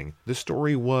amazing, the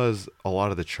story was a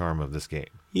lot of the charm of this game.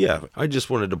 Yeah, I just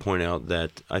wanted to point out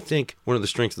that I think one of the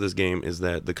strengths of this game is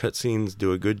that the cutscenes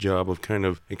do a good job of kind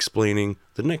of explaining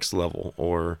the next level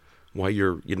or why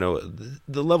the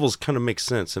levels kind of make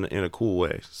sense in a cool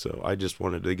way. So I just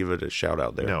wanted to give it a shout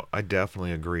out there. No, I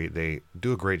definitely agree. They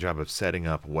do a great job of setting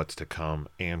up what's to come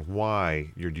and why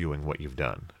you're doing what you've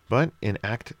done. But in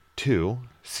Act 2,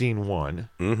 Scene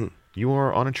 1, you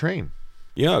are on a train.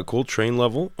 Yeah, a cool train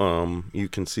level. You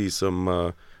can see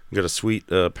some... got a sweet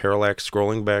parallax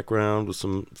scrolling background with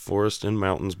some forest and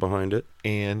mountains behind it.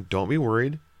 And don't be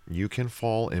worried. You can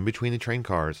fall in between the train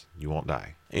cars. You won't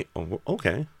die.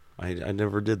 Okay. I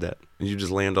never did that. Did you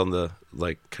just land on the,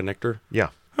 connector? Yeah.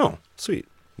 Oh, sweet.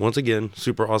 Once again,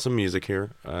 super awesome music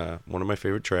here. One of my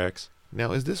favorite tracks.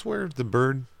 Now, is this where the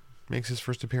bird makes his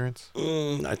first appearance?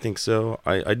 I think so.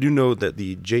 I do know that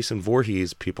the Jason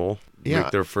Voorhees people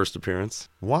make their first appearance.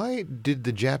 Why did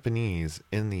the Japanese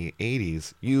in the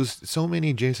 80s use so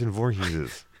many Jason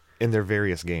Voorheeses in their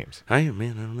various games? I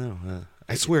don't know.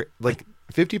 I swear,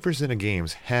 50% of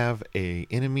games have a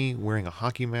enemy wearing a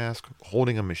hockey mask,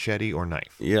 holding a machete or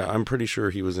knife. Yeah, I'm pretty sure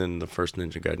he was in the first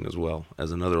Ninja Gaiden as well,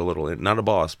 as another little, not a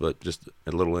boss, but just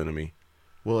a little enemy.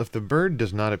 Well, if the bird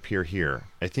does not appear here,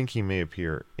 I think he may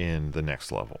appear in the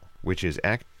next level, which is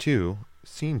Act 2,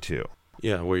 Scene 2.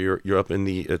 Yeah, where you're up in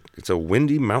the it's a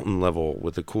windy mountain level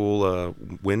with a cool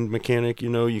wind mechanic.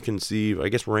 You can see, I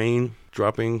guess, rain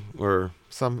dropping or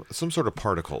some sort of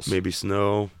particles, maybe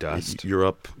snow, dust. You're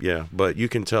up, yeah, but you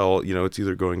can tell it's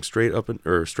either going straight up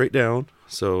or straight down,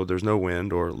 so there's no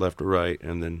wind, or left or right,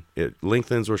 and then it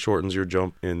lengthens or shortens your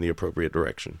jump in the appropriate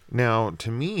direction. Now,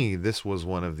 to me, this was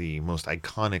one of the most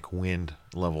iconic wind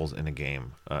levels in a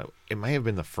game. It might have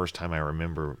been the first time I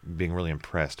remember being really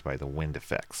impressed by the wind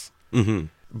effects. Mm-hmm.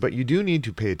 But you do need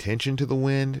to pay attention to the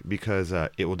wind because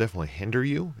it will definitely hinder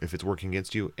you if it's working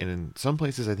against you. And in some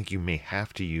places, I think you may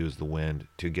have to use the wind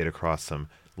to get across some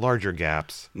larger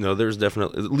gaps. No, there's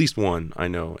definitely at least one, I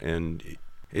know. And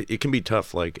it can be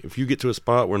tough. Like, if you get to a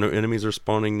spot where no enemies are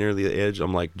spawning near the edge,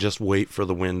 I'm like, just wait for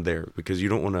the wind there. Because you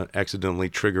don't want to accidentally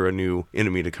trigger a new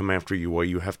enemy to come after you while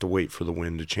you have to wait for the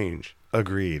wind to change.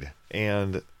 Agreed.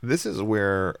 And this is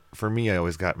where, for me, I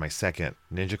always got my second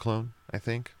ninja clone, I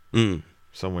think.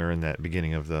 Somewhere in that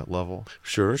beginning of the level.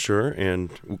 Sure.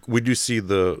 And we do see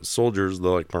the soldiers,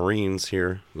 the Marines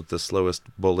here, with the slowest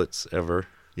bullets ever.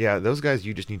 Yeah, those guys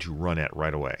you just need to run at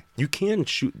right away. You can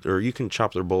shoot, or you can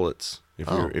chop their bullets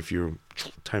if you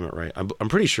time it right. I'm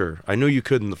pretty sure. I know you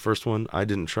could in the first one. I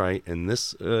didn't try in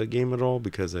this game at all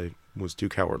because I was too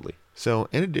cowardly. So,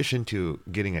 in addition to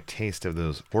getting a taste of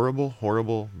those horrible,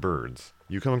 horrible birds,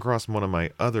 you come across one of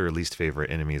my other least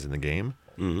favorite enemies in the game.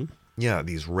 Mm-hmm. Yeah,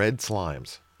 these red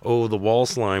slimes. Oh, the wall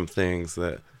slime things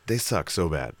that... They suck so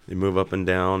bad. They move up and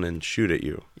down and shoot at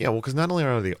you. Yeah, well, because not only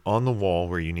are they on the wall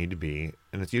where you need to be,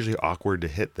 and it's usually awkward to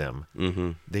hit them,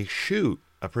 they shoot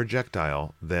a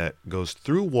projectile that goes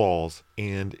through walls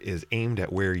and is aimed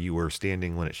at where you were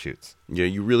standing when it shoots. Yeah,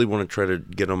 you really want to try to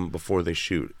get them before they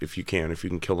shoot, if you can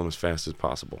kill them as fast as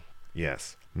possible.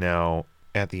 Yes. Now,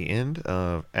 at the end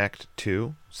of Act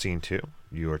 2, Scene 2,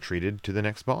 you are treated to the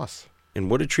next boss. And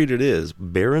what a treat it is.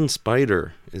 Baron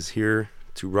Spider is here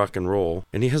to rock and roll.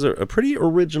 And he has a pretty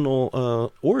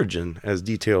original origin, as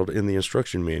detailed in the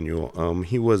instruction manual.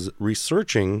 He was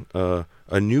researching a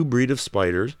new breed of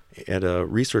spiders at a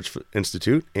research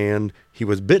institute, and he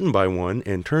was bitten by one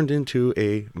and turned into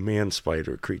a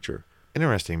man-spider creature.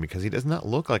 Interesting, because he does not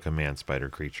look like a man-spider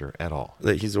creature at all.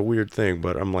 That he's a weird thing,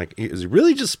 but I'm like, is he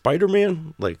really just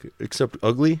Spider-Man? Except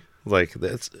ugly?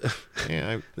 That's...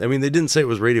 Yeah, I mean, they didn't say it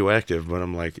was radioactive, but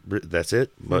I'm like, that's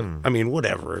it? But, I mean,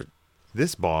 whatever.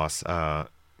 This boss,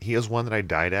 he is one that I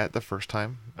died at the first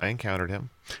time I encountered him.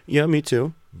 Yeah, me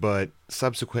too. But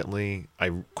subsequently,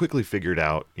 I quickly figured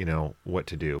out, what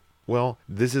to do. Well,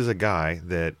 this is a guy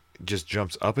that just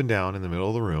jumps up and down in the middle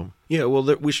of the room. Yeah, well,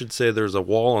 we should say there's a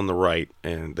wall on the right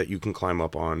and that you can climb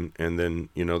up on, and then,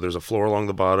 there's a floor along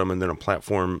the bottom and then a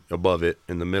platform above it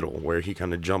in the middle where he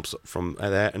kind of jumps from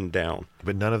that and down.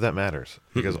 But none of that matters,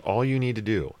 because all you need to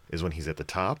do is when he's at the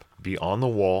top, be on the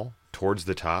wall towards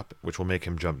the top, which will make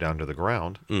him jump down to the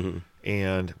ground.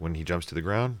 And when he jumps to the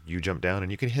ground, you jump down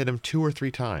and you can hit him 2 or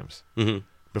 3 times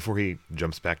before he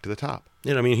jumps back to the top.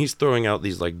 And I mean, he's throwing out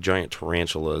these giant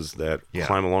tarantulas that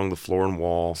climb along the floor and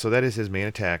wall. So that is his main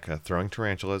attack, throwing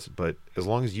tarantulas. But as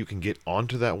long as you can get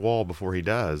onto that wall before he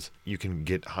does, you can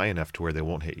get high enough to where they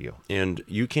won't hit you. And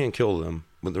you can't kill them,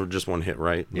 but they're just one hit,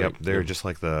 right? Yep, they're just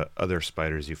like the other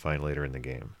spiders you find later in the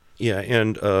game. Yeah,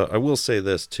 and I will say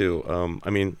this too. I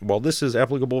mean, while this is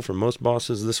applicable for most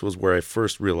bosses, this was where I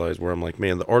first realized where I'm like,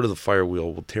 man, the art of the fire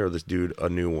wheel will tear this dude a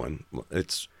new one.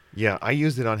 It's Yeah, I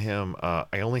used it on him.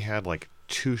 I only had like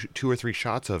two or three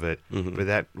shots of it, Mhm. but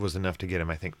that was enough to get him,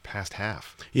 I think, past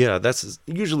half. Yeah, that's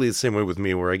usually the same way with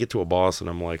me, where I get to a boss and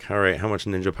I'm like, all right, how much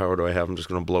ninja power do I have? I'm just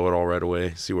going to blow it all right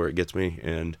away, see where it gets me.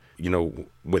 And,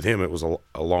 with him, it was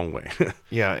a long way.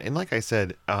 Yeah, and like I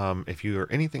said, if you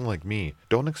are anything like me,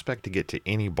 don't expect to get to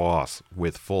any boss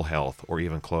with full health or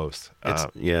even close.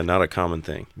 Yeah, not a common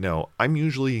thing. No, I'm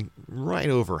usually right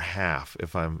over half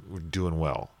if I'm doing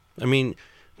well. I mean,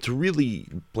 to really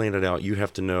plan it out, you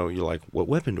have to know, you're like, what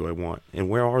weapon do I want? And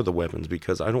where are the weapons?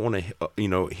 Because I don't want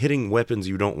to, hitting weapons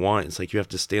you don't want. It's like you have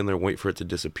to stand there and wait for it to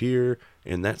disappear.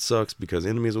 And that sucks because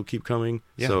enemies will keep coming.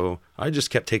 Yeah. So I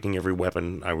just kept taking every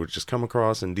weapon I would just come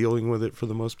across and dealing with it for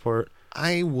the most part.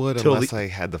 I would Till unless I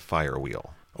had the fire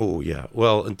wheel. Oh, yeah.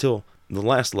 Well, until the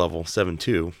last level,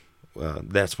 7-2,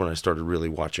 that's when I started really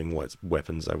watching what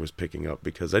weapons I was picking up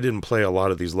because I didn't play a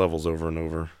lot of these levels over and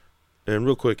over. And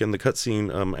real quick, in the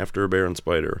cutscene after a bear and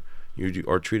spider, you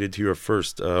are treated to your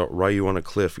first Ryu on a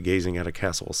cliff gazing at a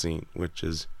castle scene, which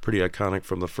is pretty iconic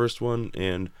from the first one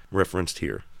and referenced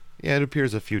here. Yeah, it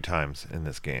appears a few times in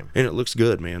this game. And it looks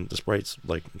good, man. The sprite's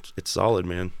like, it's solid,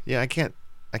 man. Yeah, I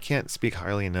can't speak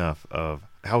highly enough of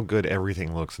how good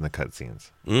everything looks in the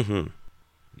cutscenes. Mm-hmm.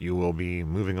 You will be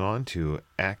moving on to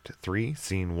Act 3,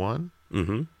 Scene 1.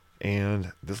 Mm-hmm.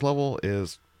 And this level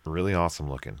is really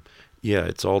awesome looking. Yeah,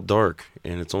 it's all dark,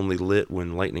 and it's only lit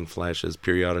when lightning flashes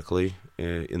periodically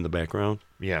in the background.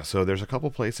 Yeah, so there's a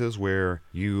couple places where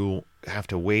you have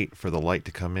to wait for the light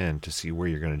to come in to see where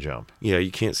you're going to jump. Yeah, you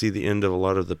can't see the end of a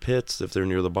lot of the pits if they're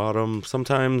near the bottom.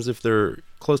 Sometimes if they're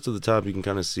close to the top, you can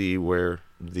kind of see where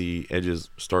the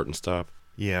edges start and stop.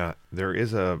 Yeah, there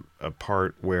is a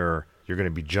part where you're going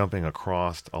to be jumping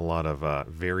across a lot of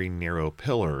very narrow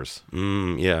pillars.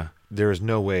 Yeah. There is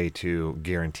no way to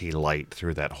guarantee light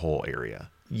through that whole area.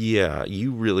 Yeah,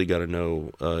 you really got to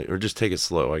know, or just take it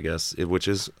slow, I guess, which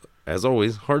is, as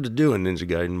always, hard to do in Ninja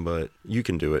Gaiden, but you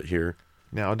can do it here.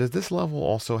 Now, does this level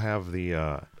also have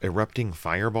the erupting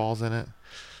fireballs in it?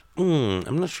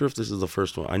 I'm not sure if this is the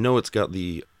first one. I know it's got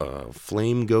the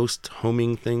flame ghost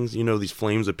homing things. These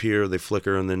flames appear, they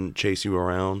flicker, and then chase you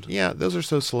around. Yeah, those are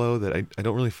so slow that I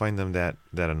don't really find them that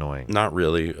annoying. Not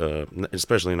really,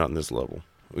 especially not in this level.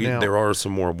 Now, there are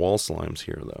some more wall slimes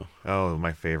here, though. Oh,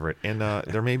 my favorite. And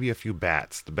there may be a few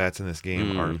bats. The bats in this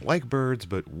game are like birds,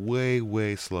 but way,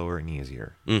 way slower and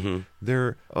easier. Mm-hmm.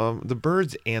 They're the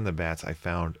birds and the bats I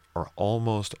found are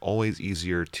almost always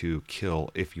easier to kill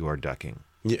if you are ducking.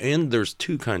 Yeah, and there's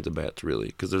two kinds of bats, really,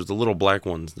 because there's the little black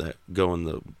ones that go in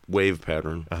the wave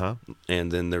pattern, and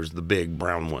then there's the big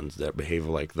brown ones that behave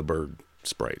like the bird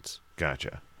sprites.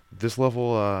 Gotcha. This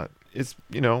level is,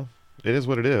 it is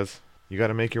what it is. You got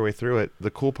to make your way through it.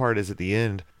 The cool part is at the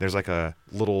end, there's like a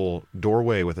little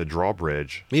doorway with a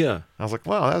drawbridge. Yeah. I was like,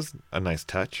 wow, that's a nice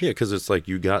touch. Yeah, because it's like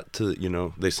you got to,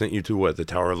 they sent you to the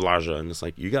Tower of Laja, and it's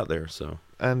like you got there, so.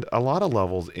 And a lot of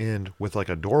levels end with like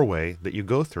a doorway that you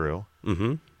go through.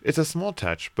 Mm-hmm. It's a small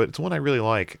touch, but it's one I really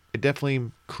like. It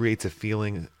definitely creates a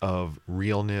feeling of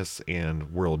realness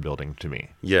and world building to me.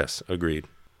 Yes, agreed.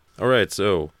 All right,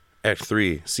 so Act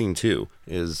 3, Scene 2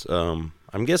 is,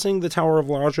 I'm guessing the Tower of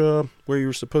Laja, where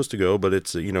you're supposed to go, but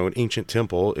it's an ancient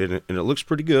temple, and it looks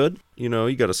pretty good.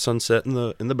 You got a sunset in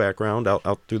the background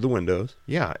out through the windows.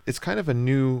 Yeah, it's kind of a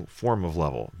new form of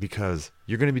level because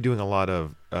you're going to be doing a lot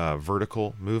of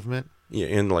vertical movement. Yeah,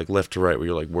 and like left to right, where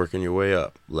you're like working your way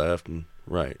up, left and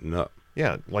right and up.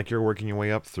 Yeah, like you're working your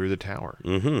way up through the tower.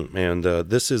 Mm-hmm. And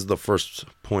this is the first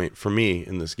point for me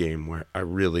in this game where I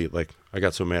really I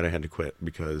got so mad I had to quit,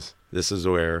 because this is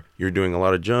where you're doing a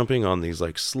lot of jumping on these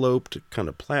like sloped kind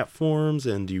of platforms,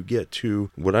 and you get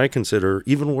to what I consider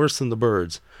even worse than the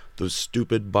birds, those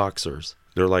stupid boxers.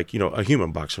 They're like, a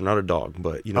human boxer, not a dog,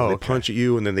 but they punch at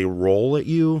you and then they roll at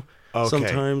you. Okay.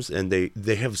 Sometimes, and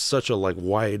they have such a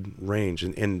wide range,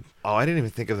 and I didn't even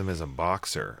think of them as a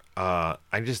boxer.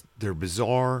 They're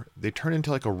bizarre. They turn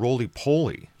into like a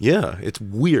roly-poly. Yeah, it's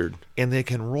weird, and they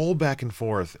can roll back and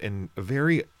forth in a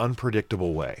very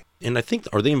unpredictable way. And I think,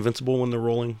 are they invincible when they're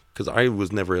rolling? Because I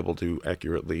was never able to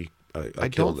accurately I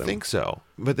don't think so.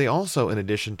 But they also, in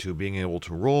addition to being able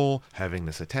to roll, having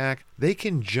this attack, they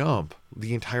can jump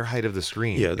the entire height of the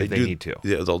screen if they need to.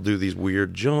 Yeah, they'll do these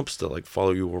weird jumps to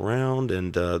follow you around,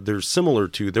 and they're similar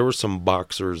to, there were some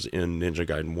boxers in Ninja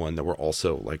Gaiden 1 that were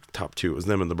also top 2. It was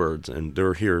them and the birds, and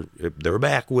they're here. They're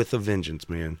back with a vengeance,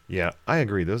 man. Yeah, I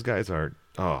agree. Those guys are,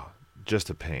 Just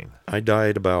a pain. I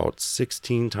died about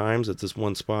 16 times at this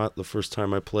one spot the first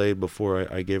time I played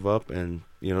before I gave up, and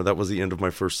that was the end of my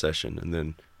first session. And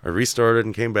then I restarted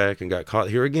and came back and got caught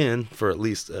here again for at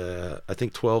least I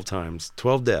think 12 times,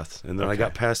 12 deaths. And then I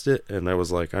got past it, and I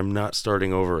was like, I'm not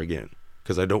starting over again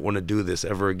because I don't want to do this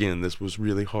ever again. This was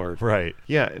really hard. Right.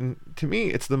 Yeah, and to me,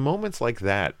 it's the moments like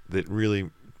that that really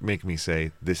make me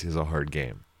say this is a hard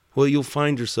game. Well, you'll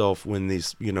find yourself when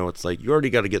these, it's like you already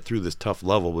got to get through this tough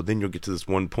level, but then you'll get to this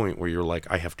one point where you're like,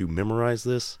 I have to memorize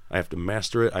this. I have to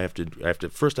master it. I have to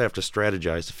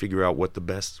strategize to figure out what the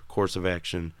best course of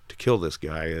action to kill this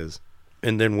guy is.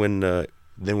 And then when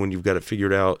you've got it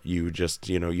figured out, you just,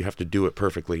 you have to do it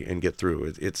perfectly and get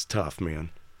through. It's tough, man.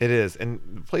 It is.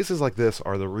 And places like this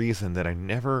are the reason that I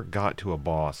never got to a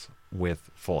boss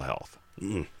with full health.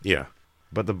 Yeah.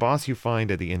 But the boss you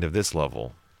find at the end of this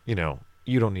level, you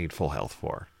don't need full health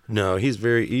for. No, he's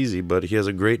very easy, but he has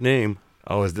a great name.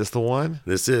 Oh, is this the one?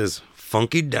 This is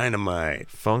Funky Dynamite.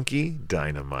 Funky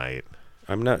Dynamite.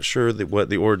 I'm not sure what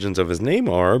the origins of his name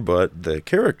are, but the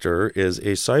character is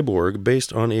a cyborg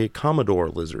based on a Commodore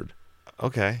lizard.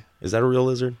 Okay. Is that a real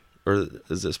lizard? Or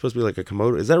is it supposed to be like a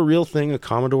Komodo? Is that a real thing, a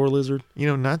Commodore lizard?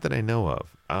 Not that I know of.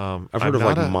 I've heard of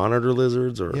like monitor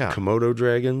lizards or Komodo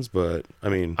dragons, but I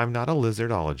mean... I'm not a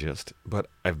lizardologist, but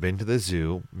I've been to the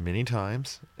zoo many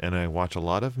times, and I watch a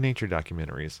lot of nature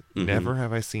documentaries. Mm-hmm. Never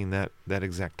have I seen that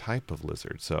exact type of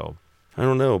lizard, so... I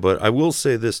don't know, but I will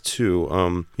say this too.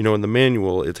 In the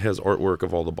manual, it has artwork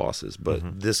of all the bosses,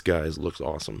 but this guy's looks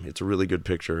awesome. It's a really good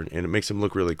picture, and it makes him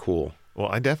look really cool. Well,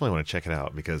 I definitely want to check it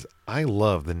out because I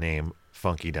love the name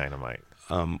Funky Dynamite.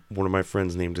 One of my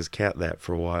friends named his cat that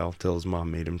for a while till his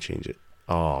mom made him change it.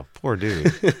 Oh, poor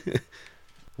dude.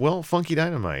 Well, Funky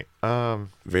Dynamite.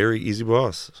 Very easy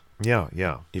boss.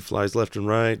 Yeah. He flies left and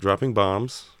right, dropping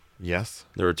bombs. Yes.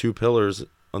 There are 2 pillars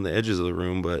on the edges of the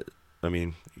room, but, I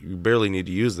mean, you barely need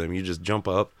to use them. You just jump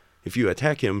up. If you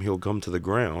attack him, he'll come to the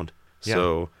ground. Yeah.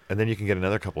 So, and then you can get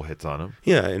another couple hits on him.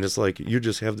 Yeah, and it's like you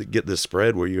just have to get this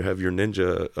spread where you have your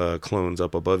ninja clones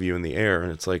up above you in the air,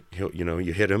 and it's like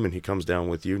you hit him and he comes down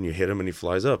with you, and you hit him and he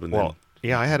flies up. And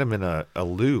I had him in a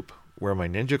loop where my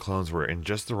ninja clones were in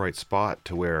just the right spot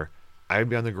to where I'd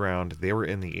be on the ground, they were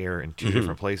in the air in 2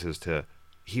 different places.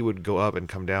 He would go up and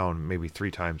come down maybe 3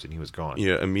 times, and he was gone.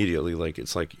 Yeah, immediately. Like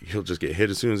it's like he'll just get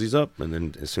hit as soon as he's up, and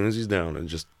then as soon as he's down, and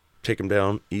just take him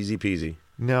down, easy peasy.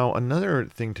 Now, another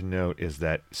thing to note is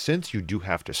that since you do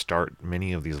have to start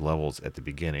many of these levels at the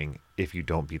beginning if you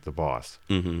don't beat the boss,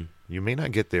 you may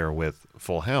not get there with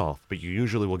full health, but you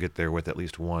usually will get there with at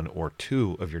least 1 or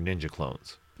 2 of your ninja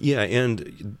clones. Yeah,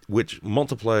 and which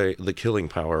multiply the killing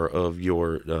power of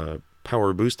your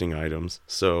power boosting items.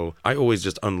 So I always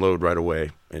just unload right away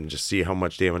and just see how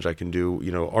much damage I can do.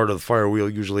 Art of the Fire Wheel,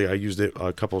 usually I used it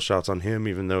a couple shots on him,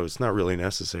 even though it's not really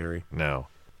necessary. No.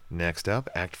 Next up,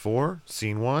 Act 4,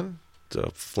 Scene 1. It's a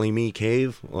flamey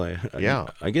cave.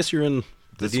 I guess you're in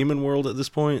the demon world at this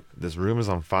point. This room is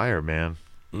on fire, man.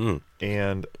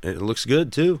 And it looks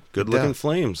good, too. Good-looking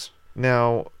flames.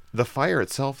 Now, the fire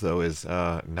itself, though, is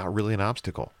not really an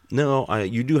obstacle. No,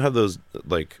 you do have those,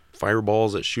 like,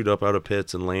 fireballs that shoot up out of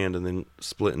pits and land and then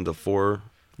split into 4.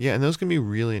 Yeah, and those can be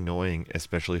really annoying,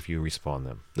 especially if you respawn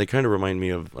them. They kind of remind me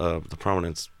of the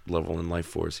Prominence level in Life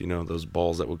Force, those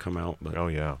balls that would come out. But oh,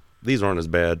 yeah. These aren't as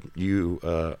bad.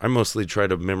 I mostly try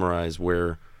to memorize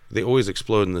where they always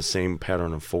explode in the same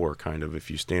pattern of 4, kind of,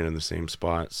 if you stand in the same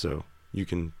spot, so you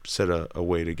can set a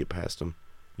way to get past them.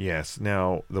 Yes.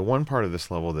 Now, the one part of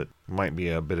this level that might be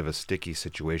a bit of a sticky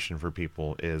situation for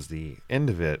people is the end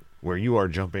of it, where you are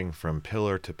jumping from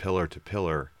pillar to pillar to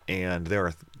pillar, and there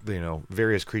are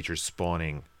various creatures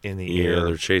spawning in the air. Yeah,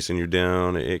 they're chasing you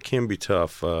down. It can be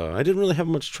tough. I didn't really have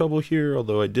much trouble here,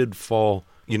 although I did fall,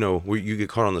 where you get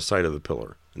caught on the side of the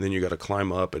pillar. And then you got to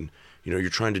climb up, and, you're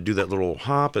trying to do that little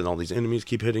hop, and all these enemies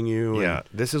keep hitting you. Yeah,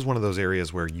 this is one of those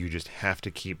areas where you just have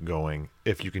to keep going.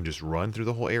 If you can just run through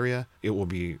the whole area, it will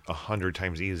be 100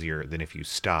 times easier than if you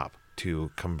stop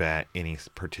to combat any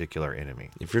particular enemy.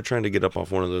 If you're trying to get up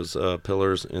off one of those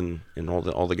pillars and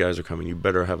all the guys are coming, you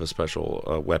better have a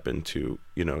special weapon to,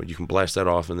 you can blast that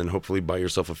off and then hopefully buy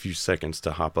yourself a few seconds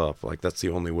to hop up. Like that's the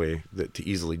only way to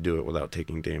easily do it without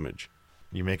taking damage.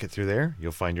 You make it through there,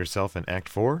 you'll find yourself in Act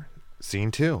 4,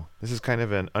 Scene 2. This is kind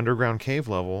of an underground cave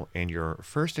level and your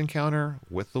first encounter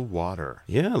with the water.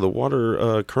 Yeah, the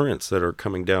water currents that are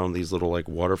coming down these little like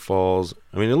waterfalls.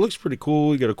 I mean, it looks pretty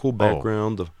cool. You got a cool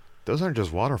background. Those aren't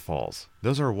just waterfalls.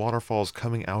 Those are waterfalls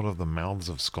coming out of the mouths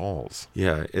of skulls.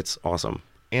 Yeah, it's awesome.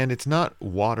 And it's not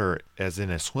water as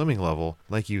in a swimming level.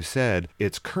 Like you said,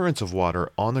 it's currents of water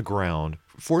on the ground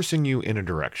forcing you in a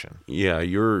direction. Yeah,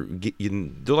 they're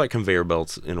like conveyor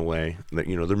belts in a way that,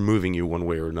 they're moving you one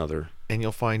way or another. And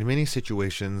you'll find many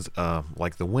situations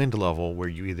like the wind level where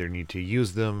you either need to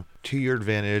use them to your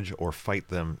advantage or fight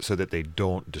them so that they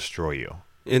don't destroy you.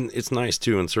 And it's nice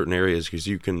too in certain areas because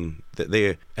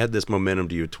they add this momentum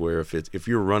to you to where if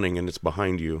you're running and it's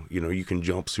behind you, you can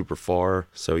jump super far,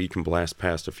 so you can blast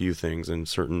past a few things in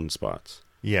certain spots.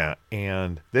 Yeah,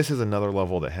 and this is another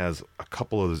level that has a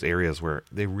couple of those areas where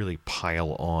they really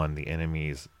pile on the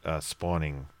enemies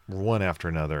spawning one after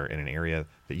another in an area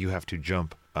that you have to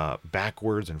jump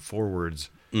backwards and forwards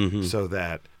so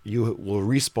that you will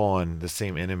respawn the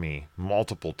same enemy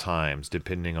multiple times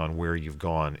depending on where you've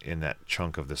gone in that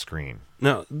chunk of the screen.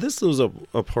 Now, this was a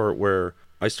part where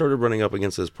I started running up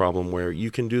against this problem where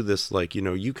you can do this, like,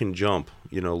 you can jump,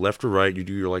 left or right, you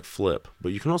do your, like, flip,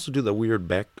 but you can also do the weird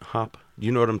back hop.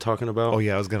 You know what I'm talking about? Oh,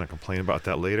 yeah, I was going to complain about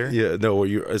that later. Yeah, no,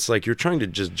 it's like you're trying to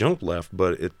just jump left,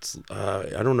 but it's,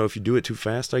 I don't know if you do it too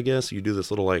fast, I guess. You do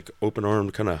this little, like,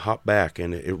 open-armed kind of hop back,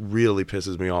 and it really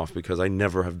pisses me off because I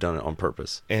never have done it on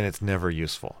purpose. And it's never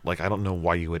useful. Like, I don't know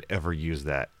why you would ever use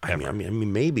that, ever. I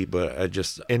mean, maybe, but I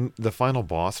just... In the final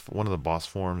boss, one of the boss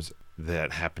forms,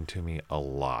 that happened to me a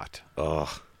lot.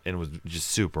 Ugh. And it was just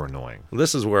super annoying.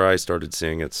 This is where I started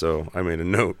seeing it, so I made a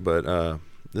note, but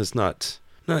it's not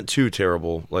too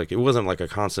terrible. Like, it wasn't like a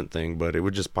constant thing, but it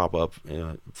would just pop up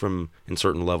from in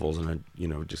certain levels, and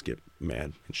I'd just get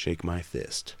mad and shake my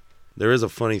fist. There is a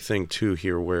funny thing too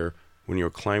here where when you're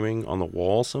climbing on the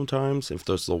wall sometimes, if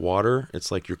there's the water,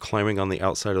 it's like you're climbing on the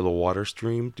outside of the water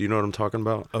stream. Do you know what I'm talking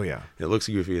about? Oh yeah. It looks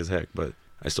goofy as heck, but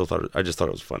I just thought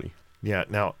it was funny. Yeah,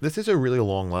 now, this is a really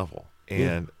long level,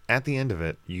 and at the end of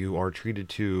it, you are treated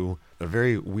to a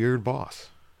very weird boss.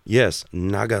 Yes,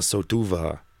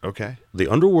 Nagasotuva. Okay. The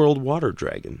underworld water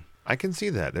dragon. I can see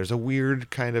that. There's a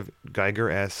weird kind of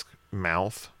Geiger-esque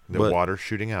mouth that water's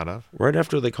shooting out of. Right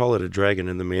after they call it a dragon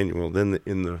in the manual, then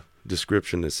in the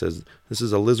description it says, this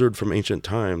is a lizard from ancient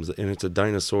times, and it's a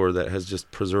dinosaur that has just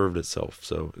preserved itself.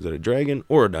 So, is it a dragon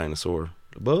or a dinosaur?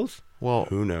 Both? Well,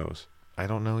 who knows? I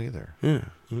don't know either. Yeah.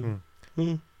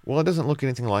 Well, it doesn't look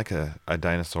anything like a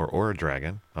dinosaur or a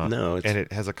dragon. No. And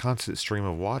it has a constant stream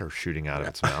of water shooting out of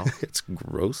its mouth. It's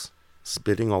gross.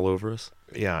 Spitting all over us.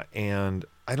 Yeah, and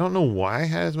I don't know why I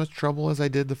had as much trouble as I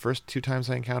did the first 2 times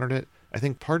I encountered it. I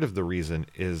think part of the reason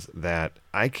is that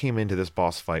I came into this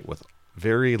boss fight with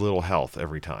very little health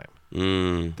every time.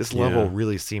 This level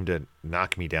really seemed to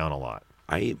knock me down a lot.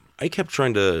 I kept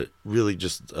trying to really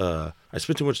just, I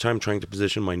spent too much time trying to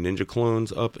position my ninja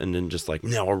clones up and then just like,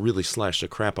 no, I'll really slash the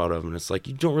crap out of them. And it's like,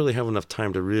 you don't really have enough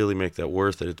time to really make that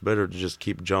worth it. It's better to just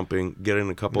keep jumping, get in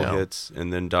a couple hits,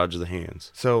 and then dodge the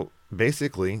hands. So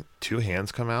basically, 2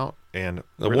 hands come out and...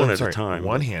 one at a time.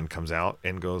 One hand comes out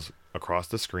and goes across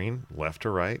the screen, left to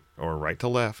right, or right to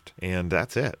left, and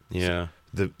that's it. Yeah.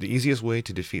 The easiest way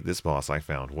to defeat this boss, I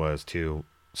found, was to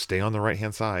stay on the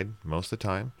right-hand side most of the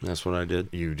time. That's what I did.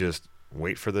 You just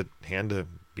wait for the hand to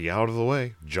be out of the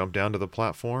way, jump down to the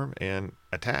platform, and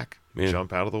attack. Yeah.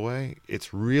 Jump out of the way.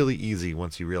 It's really easy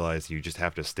once you realize you just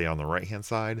have to stay on the right-hand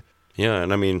side. Yeah,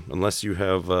 and I mean, unless you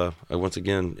have, once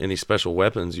again, any special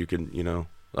weapons, you can,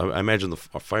 I imagine the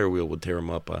fire wheel would tear them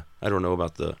up. I don't know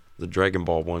about the Dragon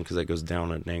Ball one because that goes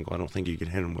down at an angle. I don't think you can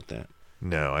hit them with that.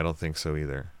 No, I don't think so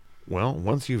either. Well,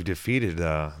 once you've defeated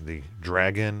the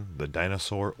dragon, the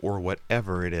dinosaur, or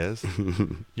whatever it is,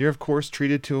 you're of course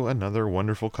treated to another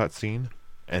wonderful cutscene,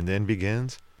 and then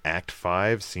begins Act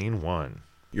 5, Scene 1.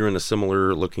 You're in a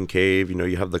similar looking cave.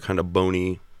 You have the kind of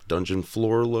bony dungeon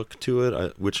floor look to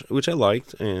it, which I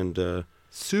liked, and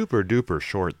super duper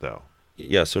short though.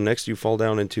 Yeah, so next you fall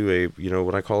down into a,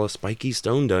 what I call a spiky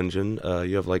stone dungeon.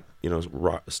 You have like,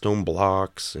 stone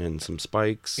blocks and some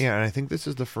spikes. Yeah, and I think this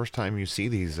is the first time you see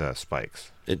these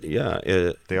spikes. They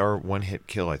are one-hit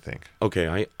kill, I think.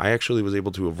 Okay, I actually was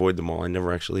able to avoid them all. I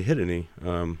never actually hit any.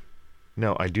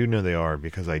 No, I do know they are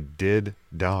because I did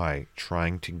die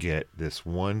trying to get this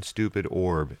one stupid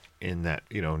orb in that,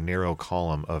 narrow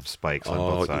column of spikes on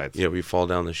both sides. Yeah, we fall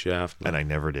down the shaft. And I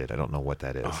never did. I don't know what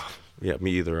that is. Yeah,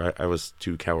 me either. I was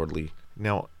too cowardly.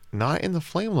 Now, not in the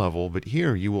flame level, but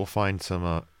here you will find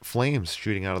some flames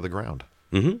shooting out of the ground.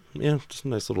 Mm-hmm. Yeah, just a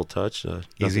nice little touch.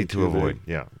 Easy to avoid.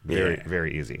 Yeah,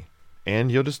 very easy.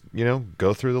 And you'll just,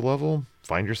 go through the level,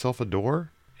 find yourself a door,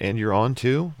 and you're on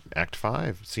to Act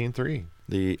 5, Scene 3.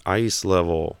 The ice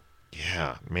level.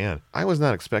 Yeah, man. I was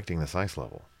not expecting this ice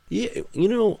level. Yeah,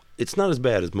 it's not as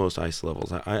bad as most ice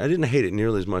levels. I didn't hate it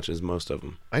nearly as much as most of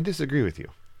them. I disagree with you.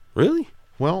 Really?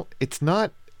 Well, it's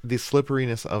not the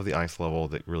slipperiness of the ice level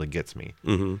that really gets me.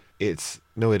 Mm-hmm.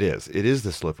 It is. It is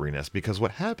the slipperiness because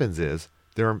what happens is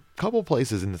there are a couple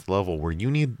places in this level where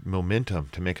you need momentum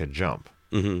to make a jump.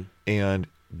 Mm-hmm. And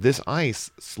this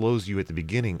ice slows you at the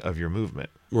beginning of your movement.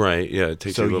 Right, yeah, it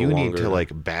takes So you a little you longer. need to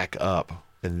like back up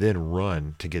and then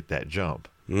run to get that jump.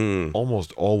 Mm.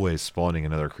 Almost always spawning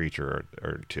another creature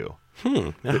or two.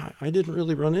 I didn't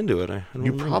really run into it. I don't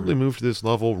You remember. probably moved to this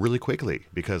level really quickly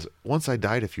because once I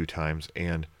died a few times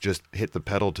and just hit the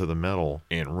pedal to the metal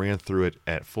and ran through it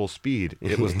at full speed,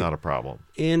 it was not a problem.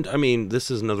 And I mean,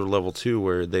 this is another level too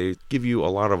where they give you a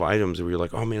lot of items where you're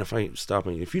like, oh man, if I stop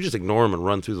and if you just ignore them and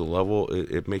run through the level,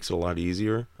 it makes it a lot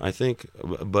easier, I think.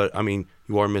 But I mean,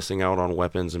 you are missing out on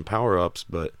weapons and power ups,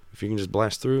 but if you can just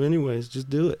blast through anyways, just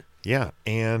do it. Yeah,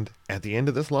 and at the end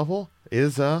of this level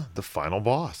is the final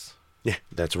boss. Yeah,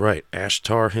 that's right.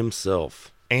 Ashtar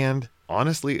himself. And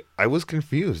honestly, I was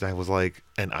confused. I was like,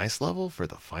 an ice level for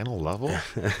the final level?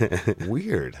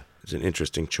 Weird. It's an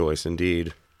interesting choice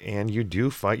indeed. And you do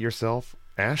fight yourself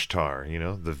Ashtar,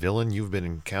 the villain you've been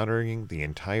encountering the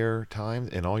entire time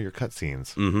in all your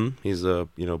cutscenes. Mm-hmm. He's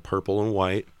purple and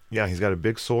white. Yeah, he's got a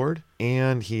big sword,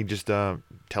 and he just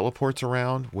teleports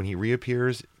around. When he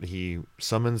reappears, he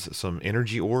summons some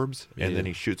energy orbs, and then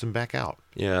he shoots them back out.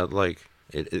 Yeah, like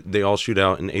they all shoot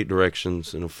out in 8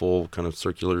 directions in a full kind of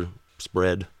circular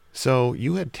spread. So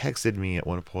you had texted me at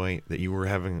one point that you were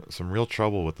having some real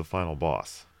trouble with the final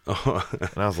boss.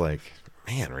 And I was like,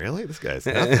 man, really? This guy's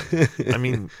nothing. I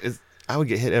mean, I would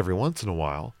get hit every once in a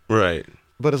while. Right.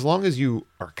 But as long as you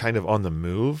are kind of on the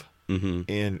move, mm-hmm.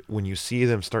 and when you see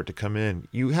them start to come in,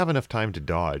 you have enough time to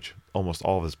dodge almost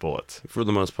all of his bullets. For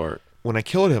the most part. When I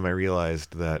killed him, I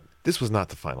realized that this was not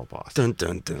the final boss. Dun,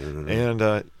 dun, dun.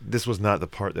 And this was not the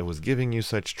part that was giving you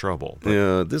such trouble. But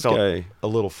Yeah, this felt guy... a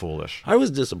little foolish. I was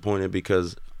disappointed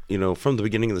because, from the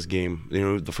beginning of this game,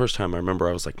 the first time I remember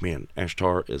I was like, man,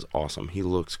 Ashtar is awesome. He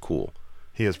looks cool.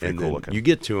 He is pretty And cool then looking. you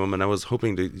get to him, and I was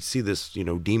hoping to see this,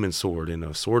 demon sword in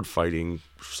a sword fighting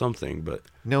something, but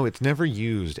No, it's never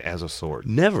used as a sword.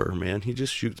 never, man. He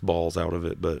just shoots balls out of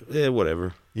it, but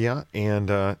whatever. Yeah, and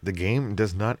the game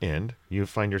does not end. You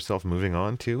find yourself moving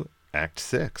on to Act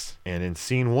 6. And in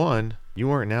Scene 1,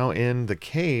 you are now in the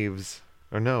caves.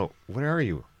 Or no, where are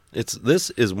you? This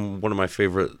is one of my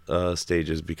favorite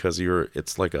stages because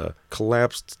it's like a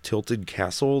collapsed, tilted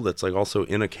castle that's like also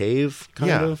in a cave,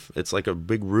 kind of. It's like a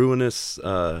big ruinous.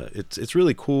 It's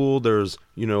really cool. There's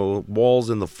walls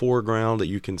in the foreground that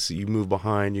you can see. You move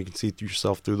behind, you can see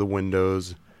yourself through the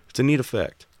windows. It's a neat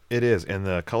effect. It is, and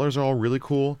the colors are all really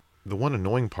cool. The one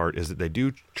annoying part is that they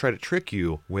do try to trick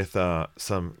you with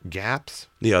some gaps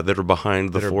Yeah, that are behind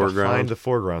the that are foreground. behind the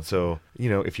foreground. So,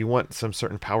 if you want some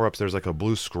certain power-ups, there's like a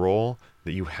blue scroll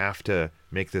that you have to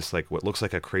make this like what looks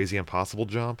like a crazy impossible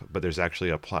jump, but there's actually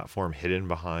a platform hidden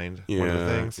behind one of the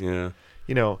things.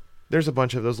 Yeah. There's a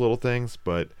bunch of those little things,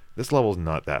 but this level's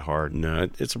not that hard. No,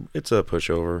 it's a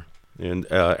pushover. And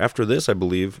after this, I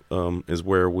believe, is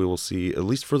where we will see, at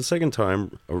least for the second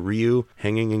time, a Ryu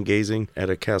hanging and gazing at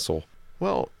a castle.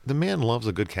 Well, the man loves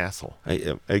a good castle.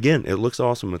 Again, it looks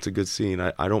awesome. It's a good scene.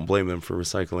 I don't blame them for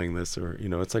recycling this, or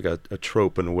it's like a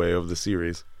trope in a way of the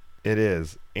series. It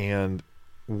is, and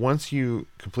once you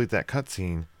complete that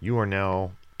cutscene, you are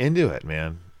now into it,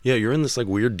 man. Yeah, you're in this like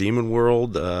weird demon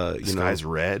world. The sky's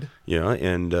red. Yeah,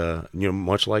 and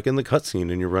much like in the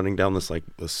cutscene, and you're running down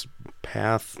this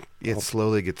path. It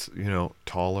slowly gets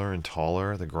taller and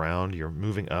taller. The ground you're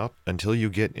moving up until you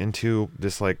get into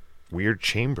this like weird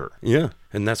chamber. Yeah,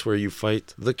 and that's where you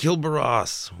fight the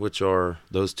Kilbaras, which are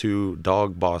those 2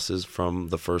 dog bosses from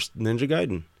the first Ninja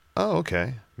Gaiden. Oh,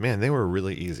 okay. Man, they were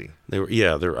really easy.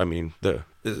 I mean,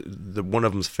 the one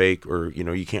of them's fake, or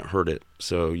you can't hurt it,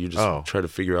 so you just try to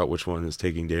figure out which one is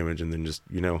taking damage, and then just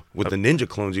with the ninja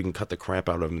clones you can cut the crap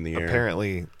out of them in the air.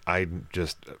 Apparently, I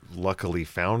just luckily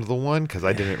found the one because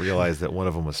I didn't realize that one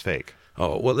of them was fake.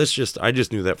 Oh well, I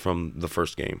just knew that from the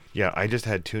first game. Yeah, I just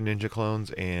had 2 ninja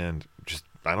clones and just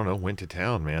I don't know, went to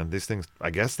town, man. These things,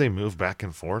 I guess they move back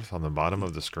and forth on the bottom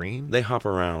of the screen. They hop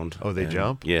around. Oh, they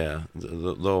jump? Yeah.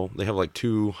 They have like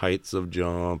 2 heights of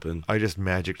jump, and I just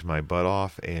magicked my butt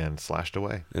off and slashed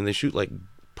away. And they shoot like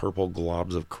purple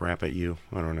globs of crap at you.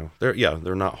 I don't know.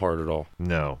 They're not hard at all.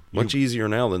 No. Much easier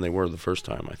now than they were the first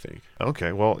time, I think.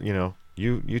 Okay, well,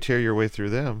 you tear your way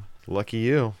through them. Lucky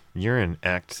you. You're in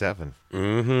Act 7.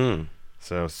 Mm-hmm.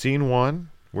 So, Scene 1,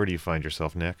 where do you find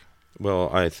yourself, Nick?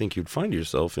 Well, I think you'd find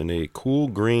yourself in a cool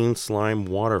green slime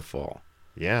waterfall.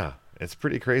 Yeah, it's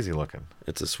pretty crazy looking.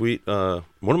 It's a sweet, one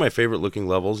of my favorite looking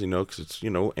levels, because it's,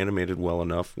 animated well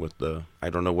enough with I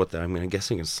don't know what I'm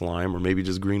guessing it's slime or maybe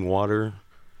just green water.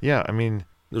 Yeah, I mean,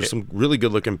 There's some really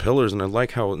good looking pillars, and I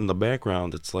like how in the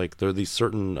background it's like there are these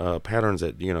certain patterns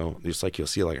that it's like you'll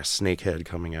see like a snake head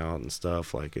coming out and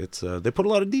stuff. Like it's they put a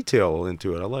lot of detail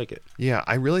into it. I like it. Yeah,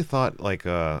 I really thought like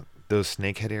those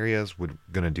snakehead areas were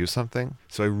gonna do something,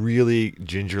 so I really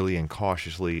gingerly and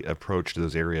cautiously approached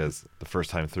those areas the first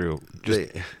time through,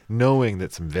 just knowing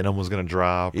that some venom was gonna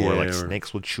drop, or like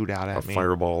snakes would shoot out at me. A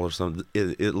fireball or something.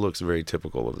 It looks very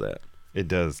typical of that. It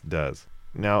does.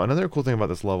 Now, another cool thing about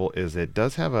this level is it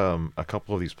does have a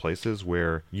couple of these places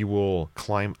where you will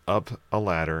climb up a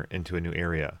ladder into a new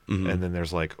area, and then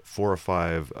there's like 4 or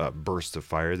 5 bursts of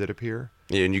fire that appear.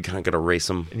 Yeah, and you kind of got to race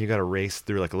them. And you got to race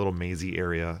through like a little mazy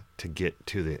area to get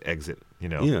to the exit,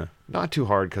 Yeah. Not too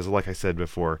hard because, like I said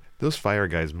before, those fire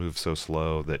guys move so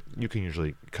slow that you can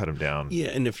usually cut them down. Yeah,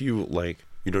 and if you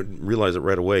you don't realize it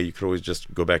right away, you could always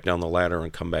just go back down the ladder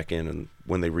and come back in, and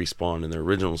when they respawn in their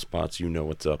original spots, you know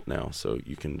what's up now, so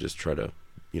you can just try to,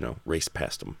 race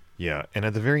past them. Yeah, and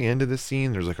at the very end of the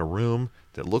scene, there's like a room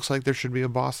that looks like there should be a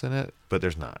boss in it, but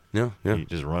there's not. Yeah. You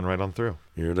just run right on through.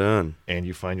 You're done. And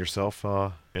you find yourself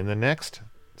in the next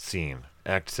scene.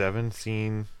 Act 7,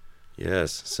 scene...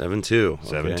 Yes, 7-2.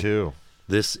 7-2.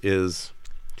 This is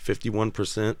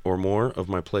 51% or more of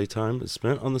my playtime is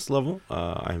spent on this level.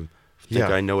 I think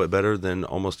I know it better than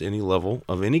almost any level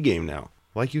of any game now.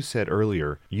 Like you said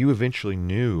earlier, you eventually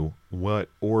knew what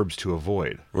orbs to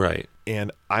avoid. Right.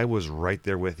 And I was right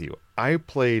there with you. I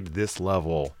played this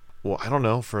level, I don't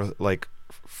know, for like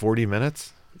 40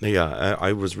 minutes. Yeah,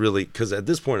 I was really, because at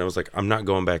this point I was like, I'm not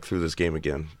going back through this game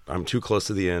again. I'm too close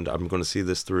to the end. I'm going to see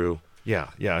this through. Yeah,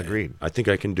 agreed. I think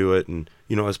I can do it. And,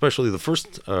 especially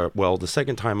the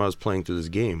second time I was playing through this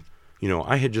game,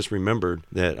 I had just remembered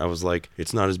that I was like,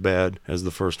 it's not as bad as the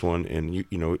first one, and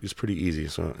it was pretty easy.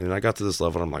 So, and I got to this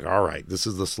level, and I'm like, all right, this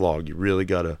is the slog. You really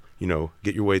gotta,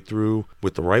 get your way through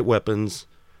with the right weapons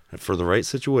for the right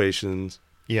situations.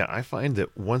 Yeah, I find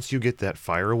that once you get that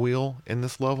fire wheel in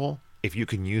this level, if you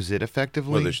can use it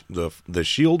effectively, the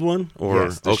shield one, or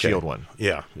yes, the shield one.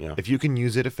 Yeah. If you can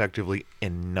use it effectively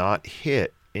and not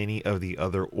hit any of the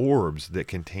other orbs that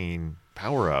contain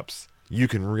power-ups, you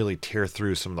can really tear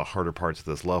through some of the harder parts of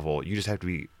this level. You just have to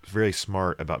be very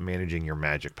smart about managing your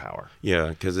magic power. Yeah,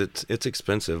 because it's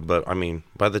expensive, but I mean,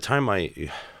 by the time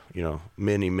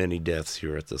many deaths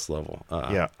here at this level.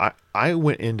 I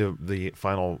went into the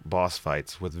final boss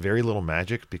fights with very little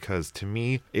magic because to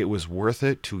me it was worth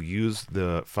it to use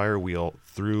the fire wheel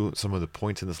through some of the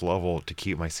points in this level to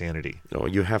keep my sanity. No,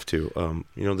 you have to.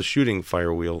 The shooting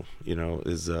fire wheel,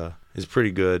 is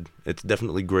pretty good. It's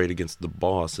definitely great against the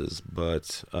bosses,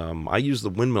 but I use the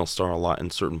windmill star a lot in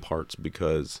certain parts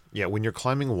because... Yeah, when you're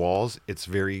climbing walls, it's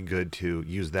very good to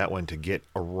use that one to get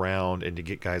around and to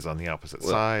get guys on the opposite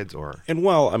sides.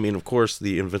 And of course,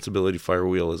 the invincibility fire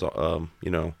wheel is,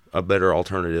 a better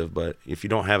alternative, but if you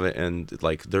don't have it and,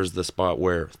 like, there's the spot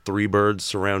where 3 birds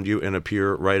surround you and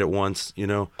appear right at once,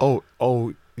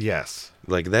 Oh, yes.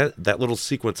 Like that little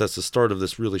sequence, that's the start of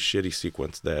this really shitty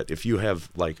sequence that if you have,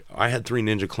 like, I had 3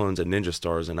 ninja clones and ninja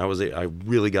stars, and I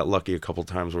really got lucky a couple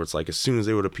times where it's like as soon as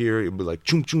they would appear, it'd be like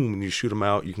choom choom, and you shoot them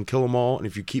out, you can kill them all, and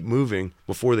if you keep moving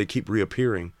before they keep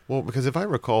reappearing. Well, because if I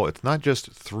recall, it's not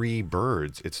just 3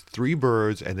 birds, it's 3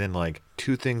 birds and then like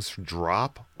 2 things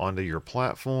drop onto your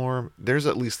platform. There's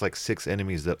at least like 6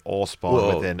 enemies that all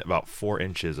spawn within about 4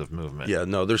 inches of movement. Yeah,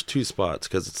 no, there's 2 spots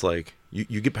because it's like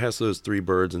you get past those 3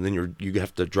 birds and then you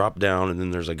have to drop down, and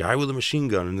then there's a guy with a machine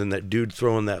gun, and then that dude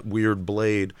throwing that weird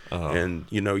blade, and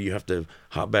you have to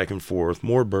hop back and forth.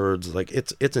 More birds, like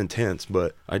it's intense.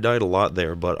 But I died a lot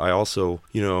there. But I also,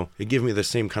 it gave me the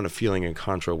same kind of feeling in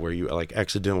Contra where you like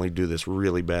accidentally do this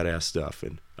really badass stuff,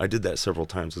 and I did that several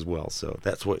times as well. So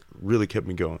that's what really kept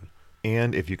me going.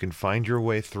 And if you can find your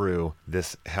way through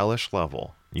this hellish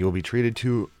level, you will be treated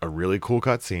to a really cool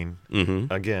cutscene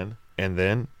again, and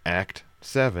then Act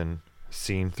 7,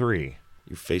 Scene 3.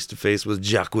 You face to face with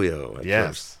Jaquio.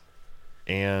 Yes.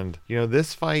 And,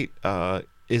 this fight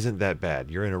isn't that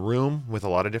bad. You're in a room with a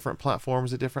lot of different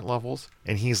platforms at different levels,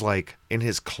 and he's like in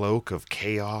his cloak of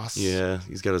chaos. Yeah,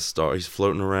 he's got a star. He's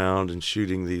floating around and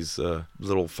shooting these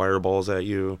little fireballs at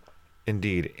you.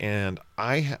 Indeed. And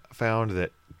I found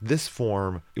that this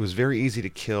form, it was very easy to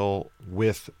kill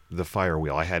with the fire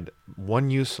wheel. I had one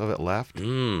use of it left.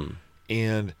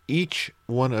 And each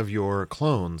one of your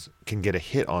clones can get a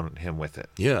hit on him with it.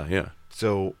 Yeah.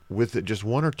 So with just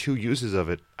one or two uses of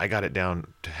it, I got it down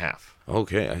to half.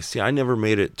 Okay, I see. I never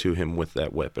made it to him with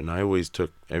that weapon. I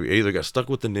either got stuck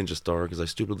with the ninja star because I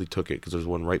stupidly took it because there's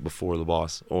one right before the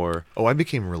boss, or Oh, I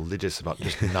became religious about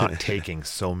just not taking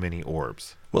so many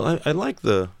orbs. well, I like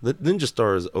the ninja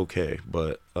star is okay,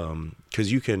 but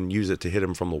because you can use it to hit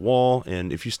him from the wall,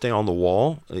 and if you stay on the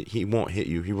wall, he won't hit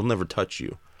you. He will never touch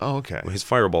you. Oh, okay. His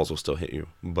fireballs will still hit you,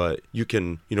 but you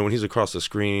can, when he's across the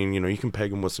screen, you can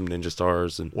peg him with some ninja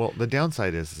stars. And Well, the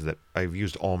downside is that I've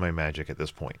used all my magic at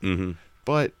this point. Mhm.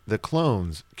 But the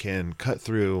clones can cut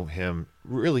through him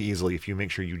really easily if you make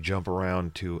sure you jump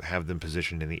around to have them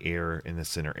positioned in the air in the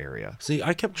center area. See,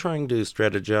 I kept trying to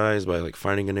strategize by like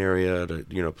finding an area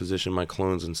to, position my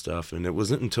clones and stuff, and it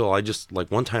wasn't until I just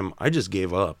one time I just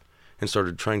gave up and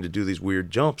started trying to do these weird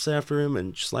jumps after him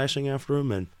and slashing after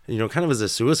him, and kind of as a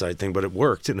suicide thing, but it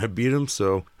worked and I beat him.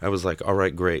 So I was like, all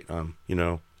right, great.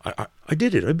 I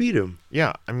did it. I beat him.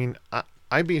 Yeah, I mean,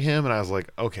 I beat him and I was like,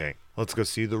 okay, let's go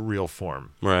see the real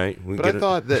form. Right. But I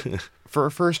thought that for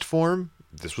a first form,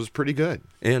 this was pretty good.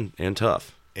 And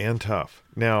tough. And tough.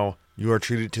 Now, you are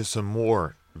treated to some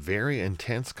more very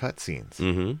intense cutscenes.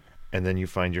 Mm-hmm. And then you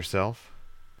find yourself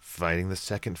fighting the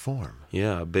second form.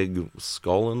 Yeah, a big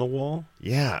skull in the wall.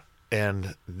 Yeah,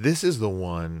 and this is the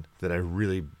one that I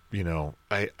really,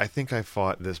 I think I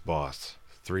fought this boss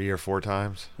 3 or 4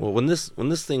 times. Well, when this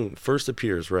thing first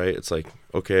appears, right, it's like,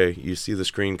 okay, you see the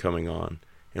screen coming on,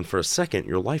 and for a second,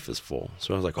 your life is full.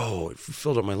 So I was like, oh, it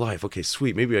filled up my life. Okay,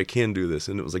 sweet, maybe I can do this.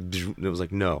 And it was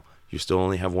like, no, you still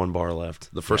only have 1 bar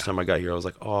left. The first time I got here, I was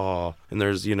like, oh, and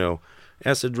there's,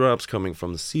 acid drops coming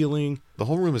from the ceiling. The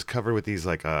whole room is covered with these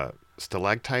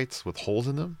stalactites with holes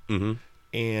in them. Mm-hmm.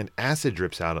 And acid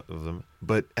drips out of them,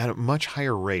 but at a much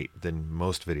higher rate than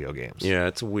most video games. Yeah,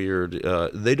 it's weird.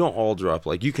 They don't all drop.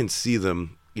 Like, you can see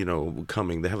them,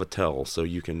 coming. They have a tell, so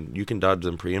you can dodge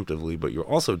them preemptively, but you're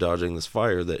also dodging this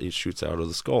fire that it shoots out of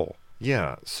the skull.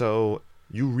 Yeah, so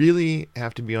you really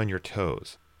have to be on your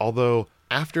toes. Although,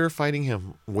 after fighting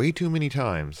him way too many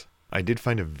times, I did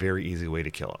find a very easy way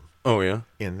to kill him. Oh, yeah?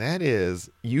 And that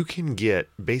is, you can get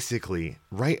basically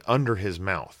right under his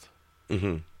mouth.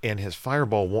 Mm-hmm. And his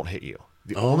fireball won't hit you.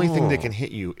 The only thing that can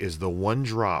hit you is the one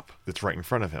drop that's right in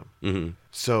front of him. Mm-hmm.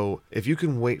 So if you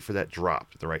can wait for that drop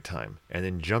at the right time and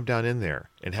then jump down in there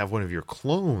and have one of your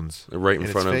clones right in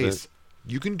front of it,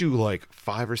 you can do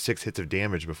 5 or 6 hits of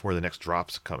damage before the next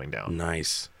drop's coming down.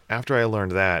 Nice. After I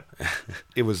learned that,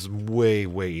 it was way,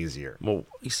 way easier. Well,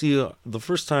 you see, the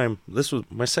first time, this was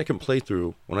my second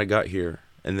playthrough when I got here.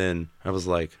 And then I was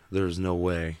like, there's no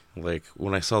way. Like,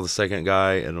 when I saw the second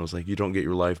guy and I was like, you don't get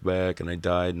your life back, and I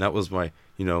died. And that was my,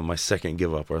 my second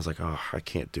give up, where I was like, oh, I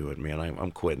can't do it, man.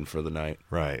 I'm quitting for the night.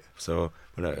 Right. So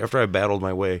after I battled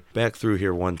my way back through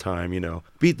here one time,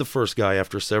 beat the first guy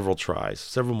after several tries,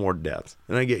 several more deaths.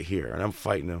 And I get here and I'm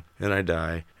fighting him and I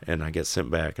die and I get sent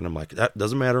back. And I'm like, that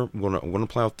doesn't matter. I'm gonna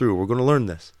plow through. We're going to learn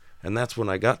this. And that's when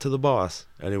I got to the boss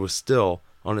and it was still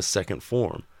on his second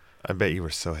form. I bet you were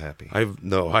so happy.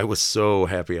 I was so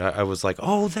happy. I was like,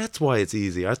 oh, that's why it's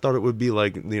easy. I thought it would be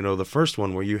like, the first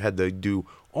one where you had to do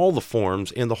all the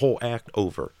forms and the whole act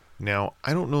over. Now,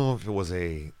 I don't know if it was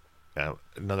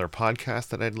another podcast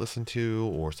that I'd listened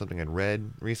to or something I'd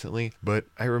read recently, but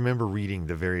I remember reading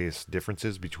the various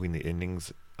differences between the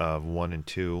endings of 1 and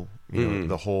 2.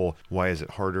 The whole, why is it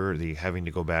harder, the having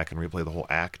to go back and replay the whole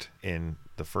act in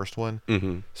the first one.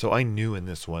 Mm-hmm. So I knew in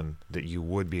this one that you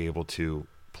would be able to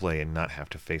play and not have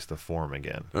to face the form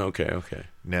again. Okay.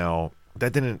 Now,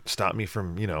 that didn't stop me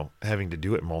from, having to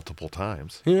do it multiple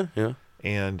times. Yeah.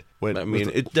 And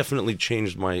it definitely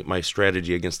changed my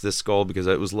strategy against this skull, because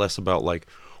it was less about like,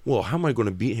 well, how am I going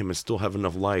to beat him and still have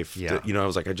enough life? Yeah. I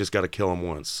was like, I just got to kill him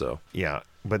once. So yeah,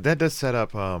 but that does set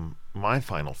up my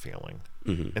final feeling.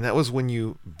 Mm-hmm. And that was when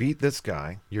you beat this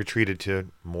guy, you're treated to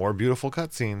more beautiful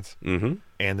cutscenes. Mm-hmm.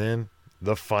 And then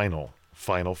the final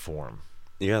form.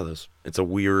 Yeah, it's a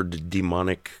weird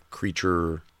demonic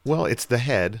creature. Well, it's the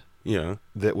head. Yeah.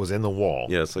 That was in the wall.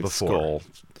 Yeah, it's like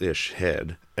skull-ish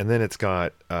head. And then it's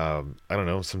got, I don't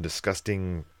know, some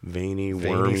disgusting veiny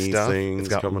wormy stuff. Things. It's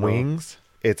got wings.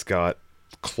 It's got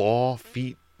claw,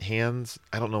 feet, hands.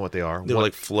 I don't know what they are. They're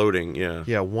like floating, yeah.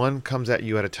 Yeah, one comes at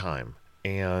you at a time.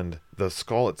 And the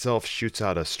skull itself shoots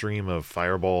out a stream of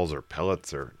fireballs or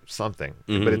pellets or something.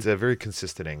 Mm-hmm. But it's a very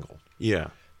consistent angle. Yeah.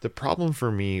 The problem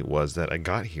for me was that I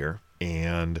got here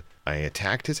and I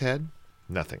attacked his head.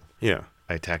 Nothing. Yeah.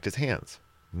 I attacked his hands.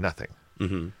 Nothing.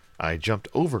 Mm-hmm. I jumped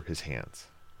over his hands.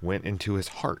 Went into his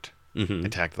heart. Mm-hmm.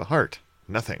 Attacked the heart.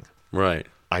 Nothing. Right.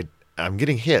 I'm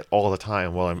getting hit all the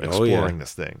time while I'm exploring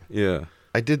this thing. Yeah.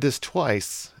 I did this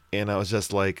twice, and I was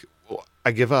just like,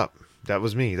 I give up. that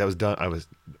was me. That was done. I was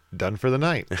done for the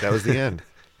night. That was the end.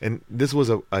 And this was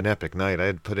an epic night. I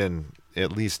had put in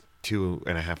at least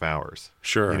 2.5 hours.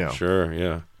 Sure, You know. sure,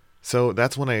 yeah. So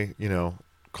that's when I,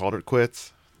 called it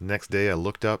quits. Next day, I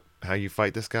looked up how you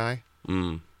fight this guy.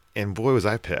 And boy, was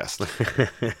I pissed.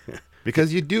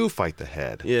 Because you do fight the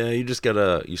head. Yeah, you just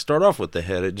gotta, you start off with the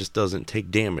head, it just doesn't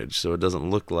take damage, so it doesn't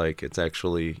look like it's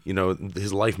actually,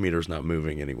 his life meter's not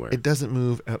moving anywhere. It doesn't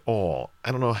move at all.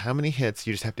 I don't know how many hits.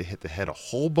 You just have to hit the head a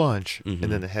whole bunch, and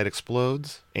then the head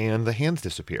explodes, and the hands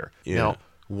disappear. Yeah. Now,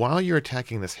 while you're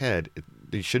attacking this head,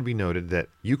 it should be noted that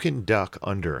you can duck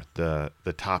under the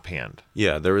top hand.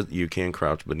 Yeah, you can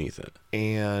crouch beneath it.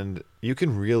 And you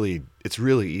can it's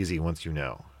really easy once you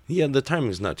know. Yeah, the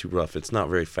timing's not too rough. It's not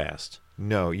very fast.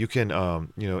 No, you can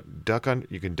you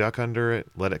can duck under it,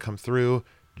 let it come through,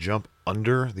 jump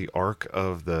under the arc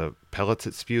of the pellets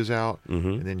it spews out,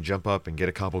 and then jump up and get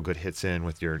a couple good hits in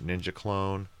with your ninja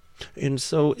clone. And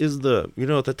so is at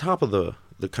the top of the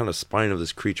kind of spine of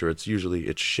this creature,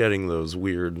 it's shedding those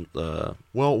weird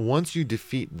Well, once you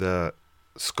defeat the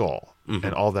skull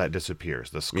and all that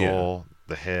disappears, the skull,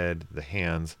 the head, the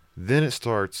hands, then it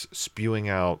starts spewing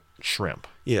out shrimp.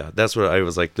 Yeah, that's what I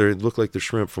was like. They look like the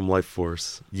shrimp from Life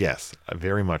Force. Yes,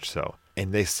 very much so.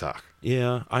 And they suck.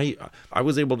 Yeah, I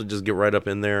was able to just get right up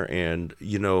in there, and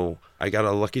I got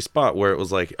a lucky spot where it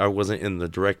was like I wasn't in the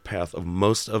direct path of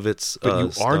most of its But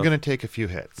you stuff. are going to take a few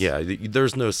hits. Yeah,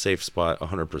 there's no safe spot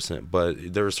 100%,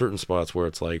 but there are certain spots where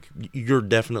it's like you're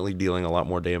definitely dealing a lot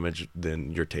more damage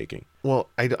than you're taking. Well,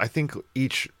 I think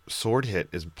each sword hit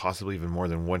is possibly even more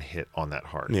than one hit on that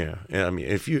heart. Yeah, and I mean,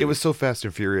 It was so fast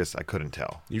and furious, I couldn't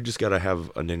tell. you just got to have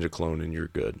a ninja clone and you're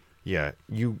good. Yeah,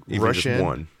 you Even rush just in,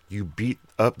 one. you beat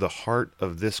up the heart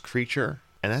of this creature,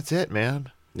 and that's it,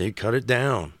 man. They cut it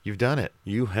down. You've done it.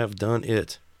 You have done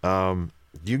it.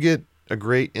 You get a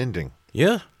great ending.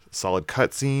 Yeah. Solid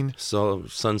cutscene, So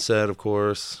sunset, of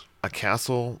course. a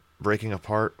castle breaking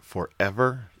apart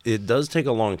forever. It does take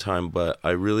a long time, but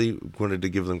I really wanted to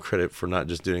give them credit for not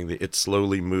just doing it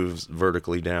slowly moves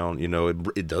vertically down.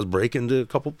 It does break into a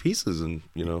couple pieces and,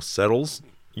 settles.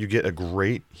 You get a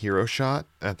great hero shot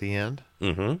at the end.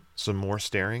 Mm-hmm. Some more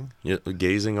staring. Yeah,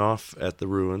 gazing off at the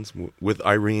ruins with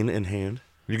Irene in hand.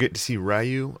 You get to see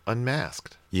Ryu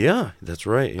unmasked. Yeah, that's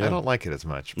right. Yeah. I don't like it as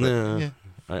much, but Nah, yeah.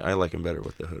 I like him better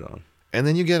with the hood on. And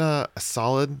then you get a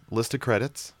solid list of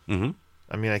credits. Mm-hmm.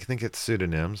 I mean, I think it's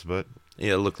pseudonyms, but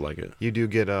Yeah, it looked like it. you do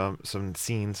get some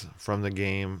scenes from the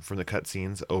game, from the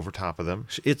cutscenes over top of them,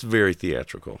 It's very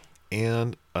theatrical.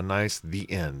 and a nice the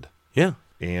end. Yeah.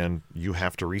 And you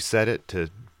have to reset it to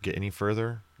get any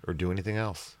further or do anything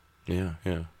else. Yeah,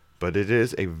 yeah. But it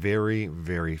is a very,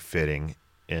 very fitting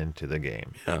end to the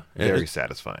game. Yeah. And Very it's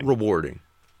satisfying. rewarding.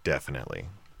 Definitely.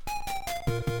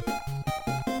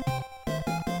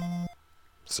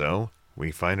 So,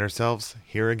 we find ourselves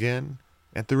here again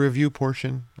at the review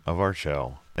portion of our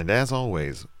show. And as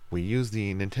always, we use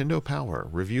the Nintendo Power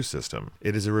review system.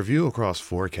 It is a review across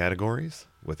 4 categories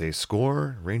with a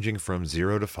score ranging from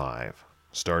 0 to 5,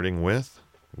 starting with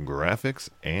graphics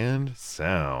and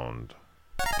sound.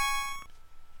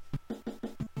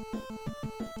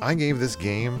 I gave this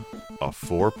game a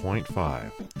 4.5.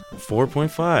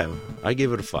 4.5. I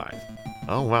gave it a 5.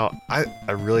 Oh, wow.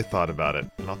 I really thought about it,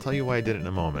 and I'll tell you why I did it in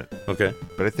a moment. Okay.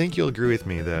 But I think you'll agree with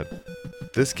me that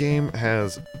this game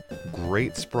has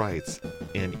great sprites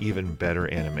and even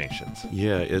better animations.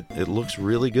 Yeah, it looks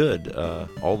really good.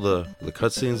 All the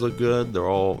cutscenes look good. They're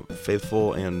all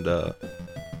faithful and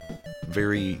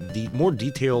very more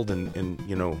detailed and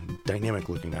dynamic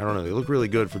looking. I don't know. They look really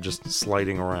good for just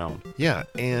sliding around. Yeah,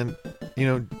 and,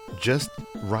 just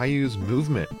Ryu's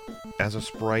movement as a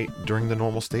sprite during the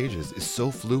normal stages is so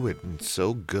fluid and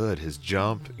so good. His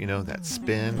jump, that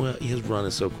spin. Well, his run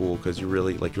is so cool because you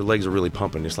really, your legs are really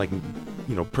pumping. It's like,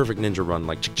 perfect ninja run.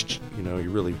 You're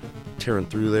really tearing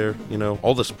through there.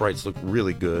 All the sprites look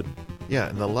really good. Yeah,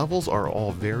 and the levels are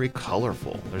all very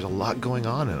colorful. There's a lot going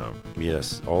on in them.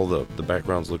 Yes, all the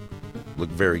backgrounds look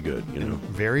very good,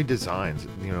 Varied designs.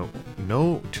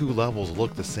 No 2 levels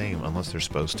look the same unless they're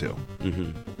supposed to.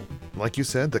 Mm-hmm. Like you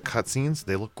said, the cutscenes,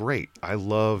 they look great. I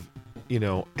love,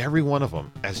 every one of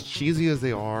them. As cheesy as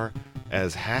they are,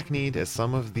 as hackneyed as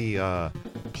some of the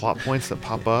plot points that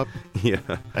pop up. Yeah.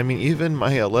 I mean, even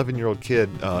my 11-year-old kid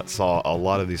saw a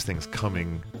lot of these things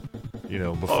coming,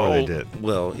 before they did.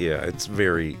 Well, yeah, it's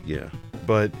very, yeah.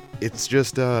 But it's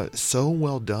just so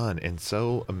well done and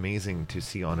so amazing to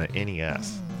see on an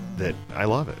NES that I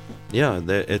love it. Yeah,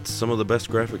 it's some of the best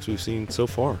graphics we've seen so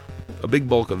far. A big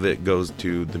bulk of it goes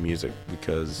to the music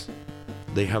because,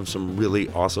 they have some really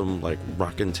awesome like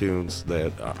rockin' tunes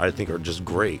that I think are just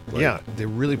great. Like, yeah, they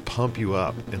really pump you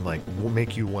up and like will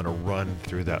make you want to run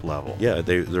through that level. yeah,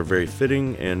 they're very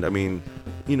fitting, and I mean,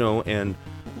 and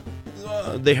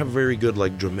they have very good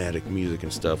like dramatic music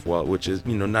and stuff. Which is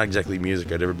not exactly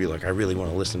music I'd ever be like I really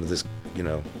want to listen to this.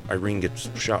 Irene gets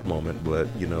shot moment, but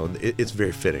it's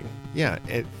very fitting. Yeah,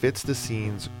 it fits the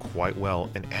scenes quite well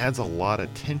and adds a lot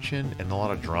of tension and a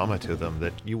lot of drama to them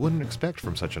that you wouldn't expect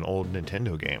from such an old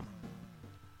Nintendo game.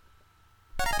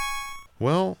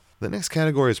 Well, the next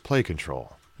category is play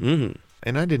control. Mm-hmm.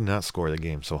 And I did not score the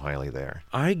game so highly there.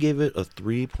 I gave it a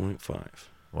 3.5.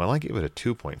 Well, I gave it a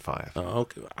 2.5.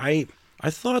 Okay. I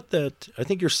thought that I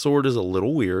think your sword is a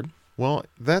little weird. Well,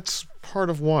 that's part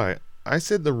of why. I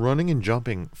said the running and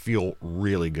jumping feel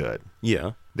really good.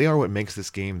 Yeah. They are what makes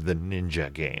this game the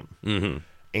ninja game. Mm-hmm.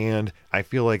 And I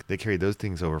feel like they carried those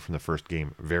things over from the first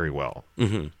game very well.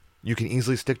 Mm-hmm. You can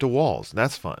easily stick to walls.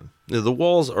 That's fun. The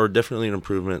walls are definitely an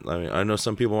improvement. I mean, I know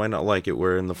some people might not like it,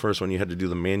 where in the first one you had to do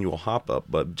the manual hop up,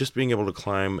 but just being able to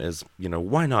climb is,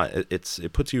 why not?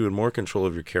 It puts you in more control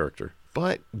of your character.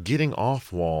 But getting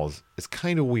off walls is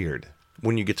kind of weird.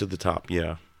 When you get to the top,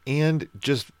 yeah. And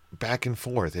just back and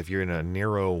forth if you're in a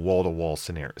narrow wall-to-wall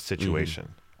situation.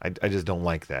 Mm-hmm. I just don't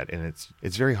like that. And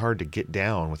it's very hard to get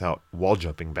down without wall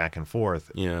jumping back and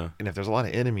forth. Yeah. And if there's a lot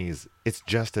of enemies, it's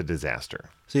just a disaster.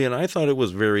 See, and I thought it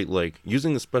was very,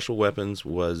 using the special weapons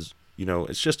was,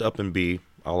 it's just up and B,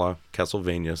 a la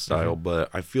Castlevania style, Mm-hmm. but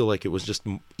I feel like it was just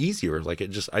easier.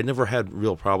 I never had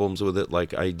real problems with it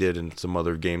like I did in some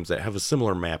other games that have a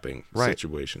similar mapping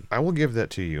situation. I will give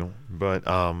that to you, but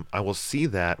I will see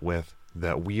that with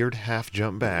that weird half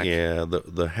jump back. Yeah,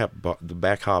 the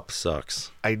back hop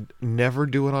sucks. I never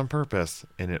do it on purpose,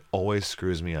 and it always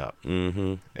screws me up.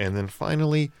 Mm-hmm. And then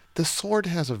finally, the sword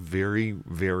has a very,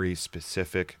 very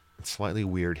specific, slightly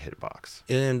weird hitbox.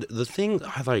 And the thing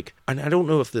I like, and I don't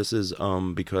know if this is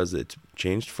because it's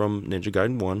changed from Ninja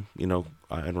Gaiden 1,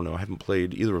 I don't know, I haven't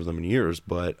played either of them in years,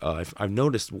 but I've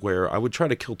noticed where I would try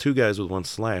to kill two guys with one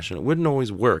slash, and it wouldn't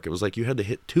always work. It was like you had to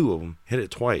hit two of them, hit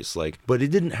it twice, but it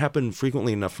didn't happen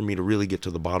frequently enough for me to really get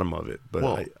to the bottom of it,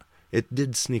 but it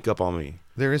did sneak up on me.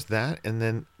 There is that, and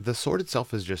then the sword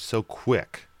itself is just so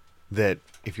quick that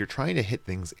if you're trying to hit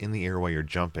things in the air while you're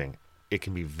jumping, it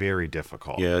can be very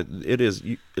difficult. Yeah, it is.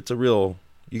 It's a real,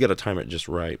 you got to time it just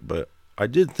right, but I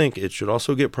did think it should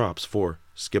also get props for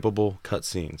skippable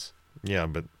cutscenes. Yeah,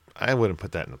 but I wouldn't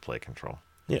put that in the play control.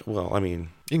 Yeah, well, I mean,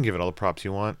 you can give it all the props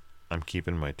you want. I'm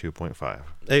keeping my 2.5.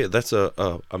 Hey, that's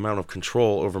a amount of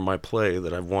control over my play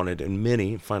that I've wanted in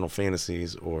many Final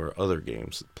Fantasies or other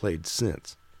games played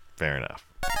since. Fair enough.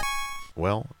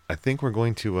 Well, I think we're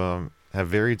going to have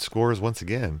varied scores once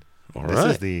again. This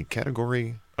is the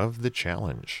category of the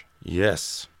challenge.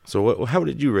 Yes. So how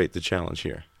did you rate the challenge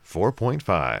here? 4.5.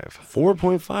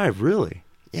 4.5, really?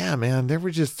 Yeah, man, there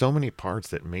were just so many parts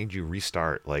that made you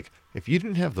restart. Like, if you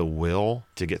didn't have the will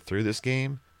to get through this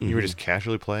game, you were just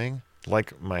casually playing,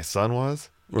 like my son was,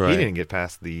 he didn't get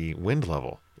past the wind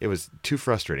level. It was too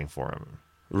frustrating for him.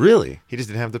 Really? He just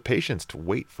didn't have the patience to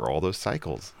wait for all those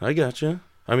cycles. I gotcha.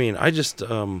 I mean, I just,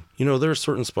 there are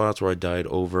certain spots where I died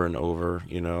over and over,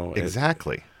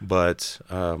 Exactly. But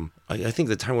I think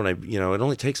the time when it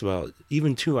only takes about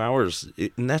even 2 hours,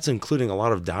 and that's including a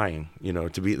lot of dying,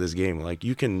 to beat this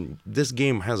game. This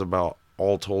game has about,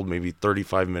 all told, maybe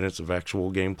 35 minutes of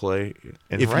actual gameplay.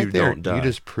 And if right you there, don't die. You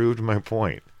just proved my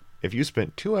point. If you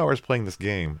spent 2 hours playing this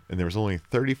game and there was only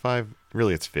 35,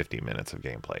 really it's 50 minutes of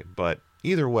gameplay, but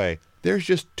either way, there's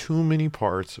just too many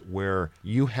parts where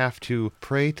you have to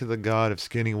pray to the god of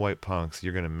skinny white punks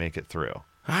you're going to make it through.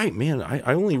 I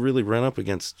only really ran up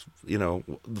against, the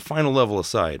final level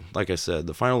aside. Like I said,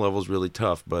 the final level is really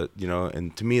tough, but,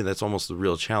 and to me, that's almost the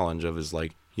real challenge of is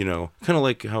kind of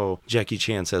like how Jackie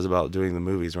Chan says about doing the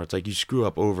movies, where it's like you screw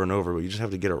up over and over, but you just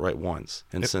have to get it right once.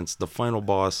 And since the final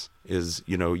boss is,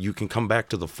 you can come back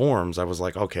to the forms, I was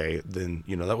like, okay, then,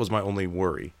 that was my only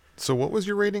worry. So what was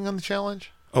your rating on the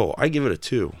challenge? Oh, I give it a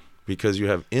 2 because you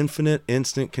have infinite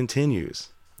instant continues.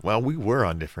 Well, we were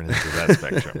on different ends of that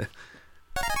spectrum.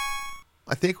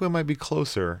 I think we might be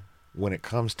closer when it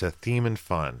comes to theme and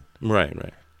fun. Right.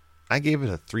 I gave it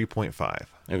a 3.5.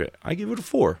 Okay, I give it a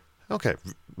 4. Okay,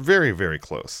 very, very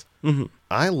close. Mm-hmm.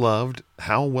 I loved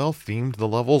how well themed the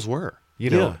levels were.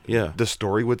 Yeah. The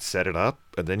story would set it up,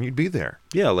 and then you'd be there.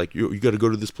 Yeah, like you got to go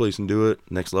to this place and do it.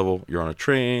 Next level, you're on a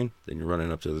train. Then you're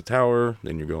running up to the tower.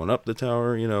 Then you're going up the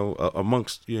tower.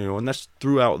 Amongst and that's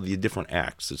throughout the different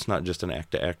acts. It's not just an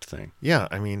act-to-act thing. Yeah,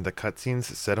 I mean the cutscenes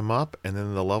set them up, and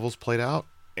then the levels played out,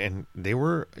 and they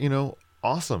were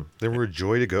awesome. They were a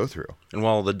joy to go through. And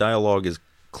while the dialogue is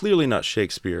clearly not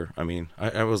Shakespeare. I mean,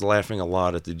 I was laughing a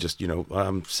lot at the just,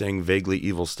 I'm saying vaguely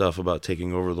evil stuff about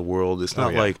taking over the world. It's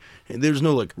not like, there's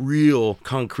no like real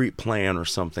concrete plan or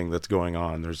something that's going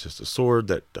on. There's just a sword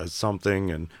that does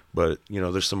something, but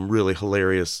there's some really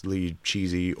hilariously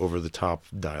cheesy, over the top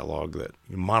dialogue that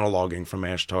monologuing from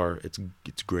Ashtar.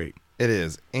 It's great. It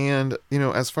is. And,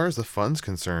 as far as the fun's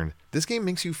concerned, this game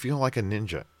makes you feel like a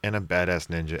ninja, and a badass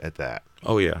ninja at that.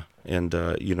 Oh, yeah. And,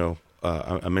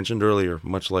 I mentioned earlier,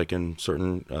 much like in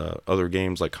certain other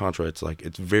games like Contra, it's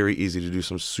very easy to do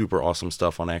some super awesome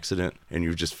stuff on accident, and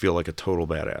you just feel like a total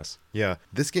badass. Yeah,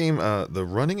 this game, the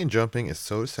running and jumping is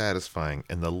so satisfying,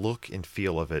 and the look and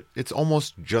feel of it, it's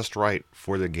almost just right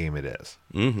for the game it is.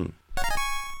 Mm-hmm.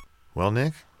 Well,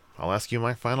 Nick, I'll ask you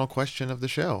my final question of the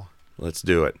show. Let's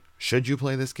do it. Should you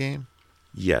play this game?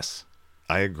 Yes.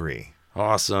 I agree.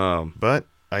 Awesome. But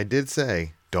I did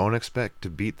say, don't expect to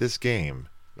beat this game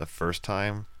the first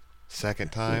time,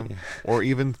 second time, or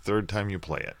even third time you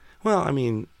play it. Well, I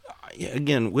mean,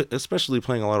 again, especially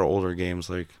playing a lot of older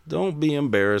games, like, don't be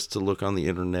embarrassed to look on the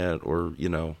internet or,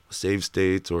 save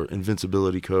states or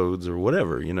invincibility codes or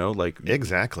whatever, like.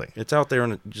 Exactly. It's out there,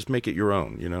 and just make it your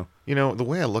own, The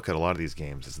way I look at a lot of these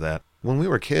games is that when we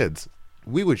were kids,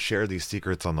 we would share these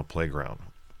secrets on the playground.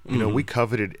 We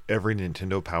coveted every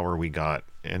Nintendo power we got,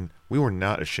 and we were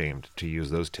not ashamed to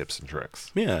use those tips and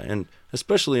tricks. Yeah, and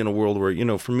especially in a world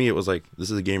where, for me, it was like,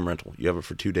 this is a game rental. You have it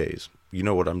for 2 days. You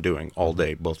know what I'm doing all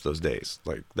day, both those days.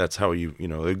 Like, that's how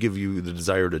it'll give you the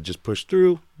desire to just push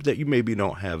through that you maybe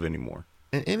don't have anymore.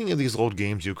 And any of these old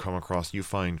games you come across you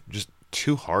find just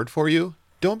too hard for you,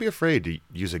 don't be afraid to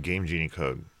use a Game Genie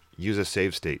code. Use a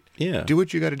save state. Yeah. Do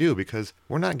what you got to do, because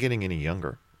we're not getting any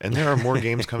younger. And there are more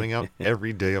games coming out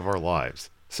every day of our lives.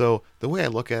 So the way I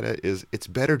look at it is, it's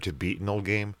better to beat an old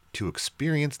game, to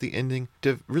experience the ending,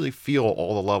 to really feel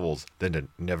all the levels, than to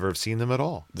never have seen them at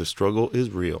all. The struggle is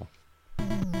real.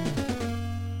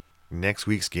 Next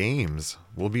week's games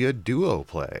will be a duo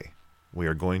play. We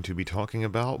are going to be talking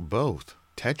about both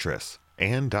Tetris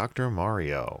and Dr.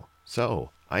 Mario.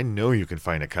 So I know you can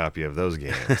find a copy of those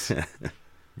games.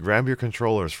 Grab your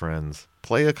controllers, friends.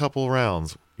 Play a couple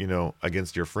rounds,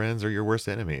 against your friends or your worst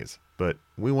enemies. But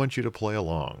we want you to play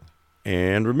along.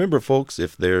 And remember, folks,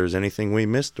 if there's anything we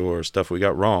missed or stuff we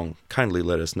got wrong, kindly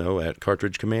let us know at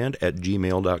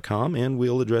cartridgecommand@gmail.com, and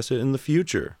we'll address it in the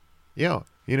future. Yeah,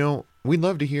 we'd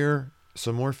love to hear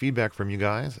some more feedback from you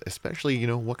guys, especially,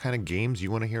 what kind of games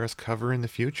you want to hear us cover in the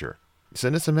future.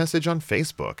 Send us a message on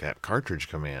Facebook at Cartridge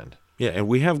Command. Yeah, and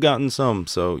we have gotten some,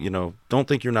 so, don't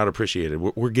think you're not appreciated.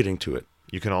 We're getting to it.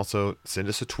 You can also send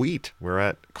us a tweet. We're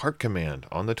at Cart Command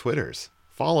on the Twitters.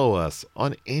 Follow us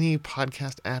on any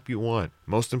podcast app you want.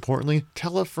 Most importantly,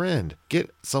 tell a friend.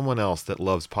 Get someone else that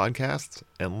loves podcasts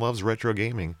and loves retro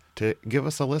gaming to give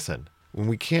us a listen.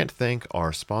 We can't thank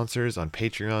our sponsors on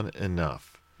Patreon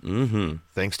enough. Mm-hmm.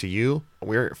 Thanks to you,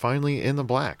 we're finally in the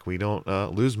black. We don't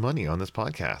lose money on this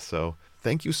podcast, so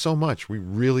thank you so much. We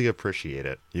really appreciate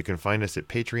it. You can find us at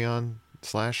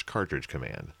Patreon/Cartridge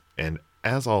Command. And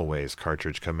as always,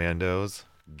 Cartridge Commandos,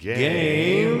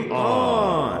 game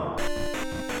on!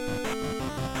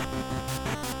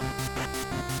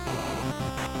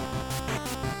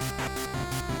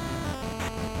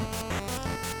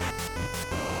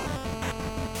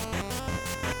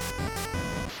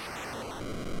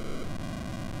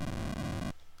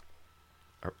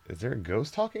 Is there a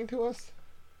ghost talking to us?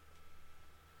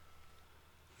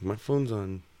 My phone's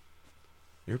on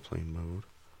airplane mode.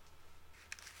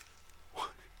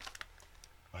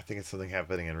 I think it's something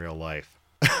happening in real life.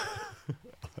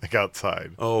 Like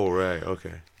outside. Oh, right.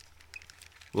 Okay.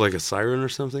 Like a siren or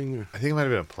something? I think it might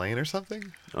have been a plane or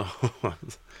something. Oh.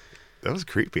 That was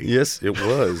creepy. Yes, it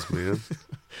was, man.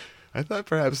 I thought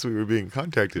perhaps we were being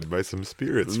contacted by some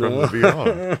spirits from the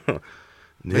beyond.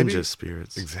 Ninja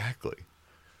spirits. Exactly.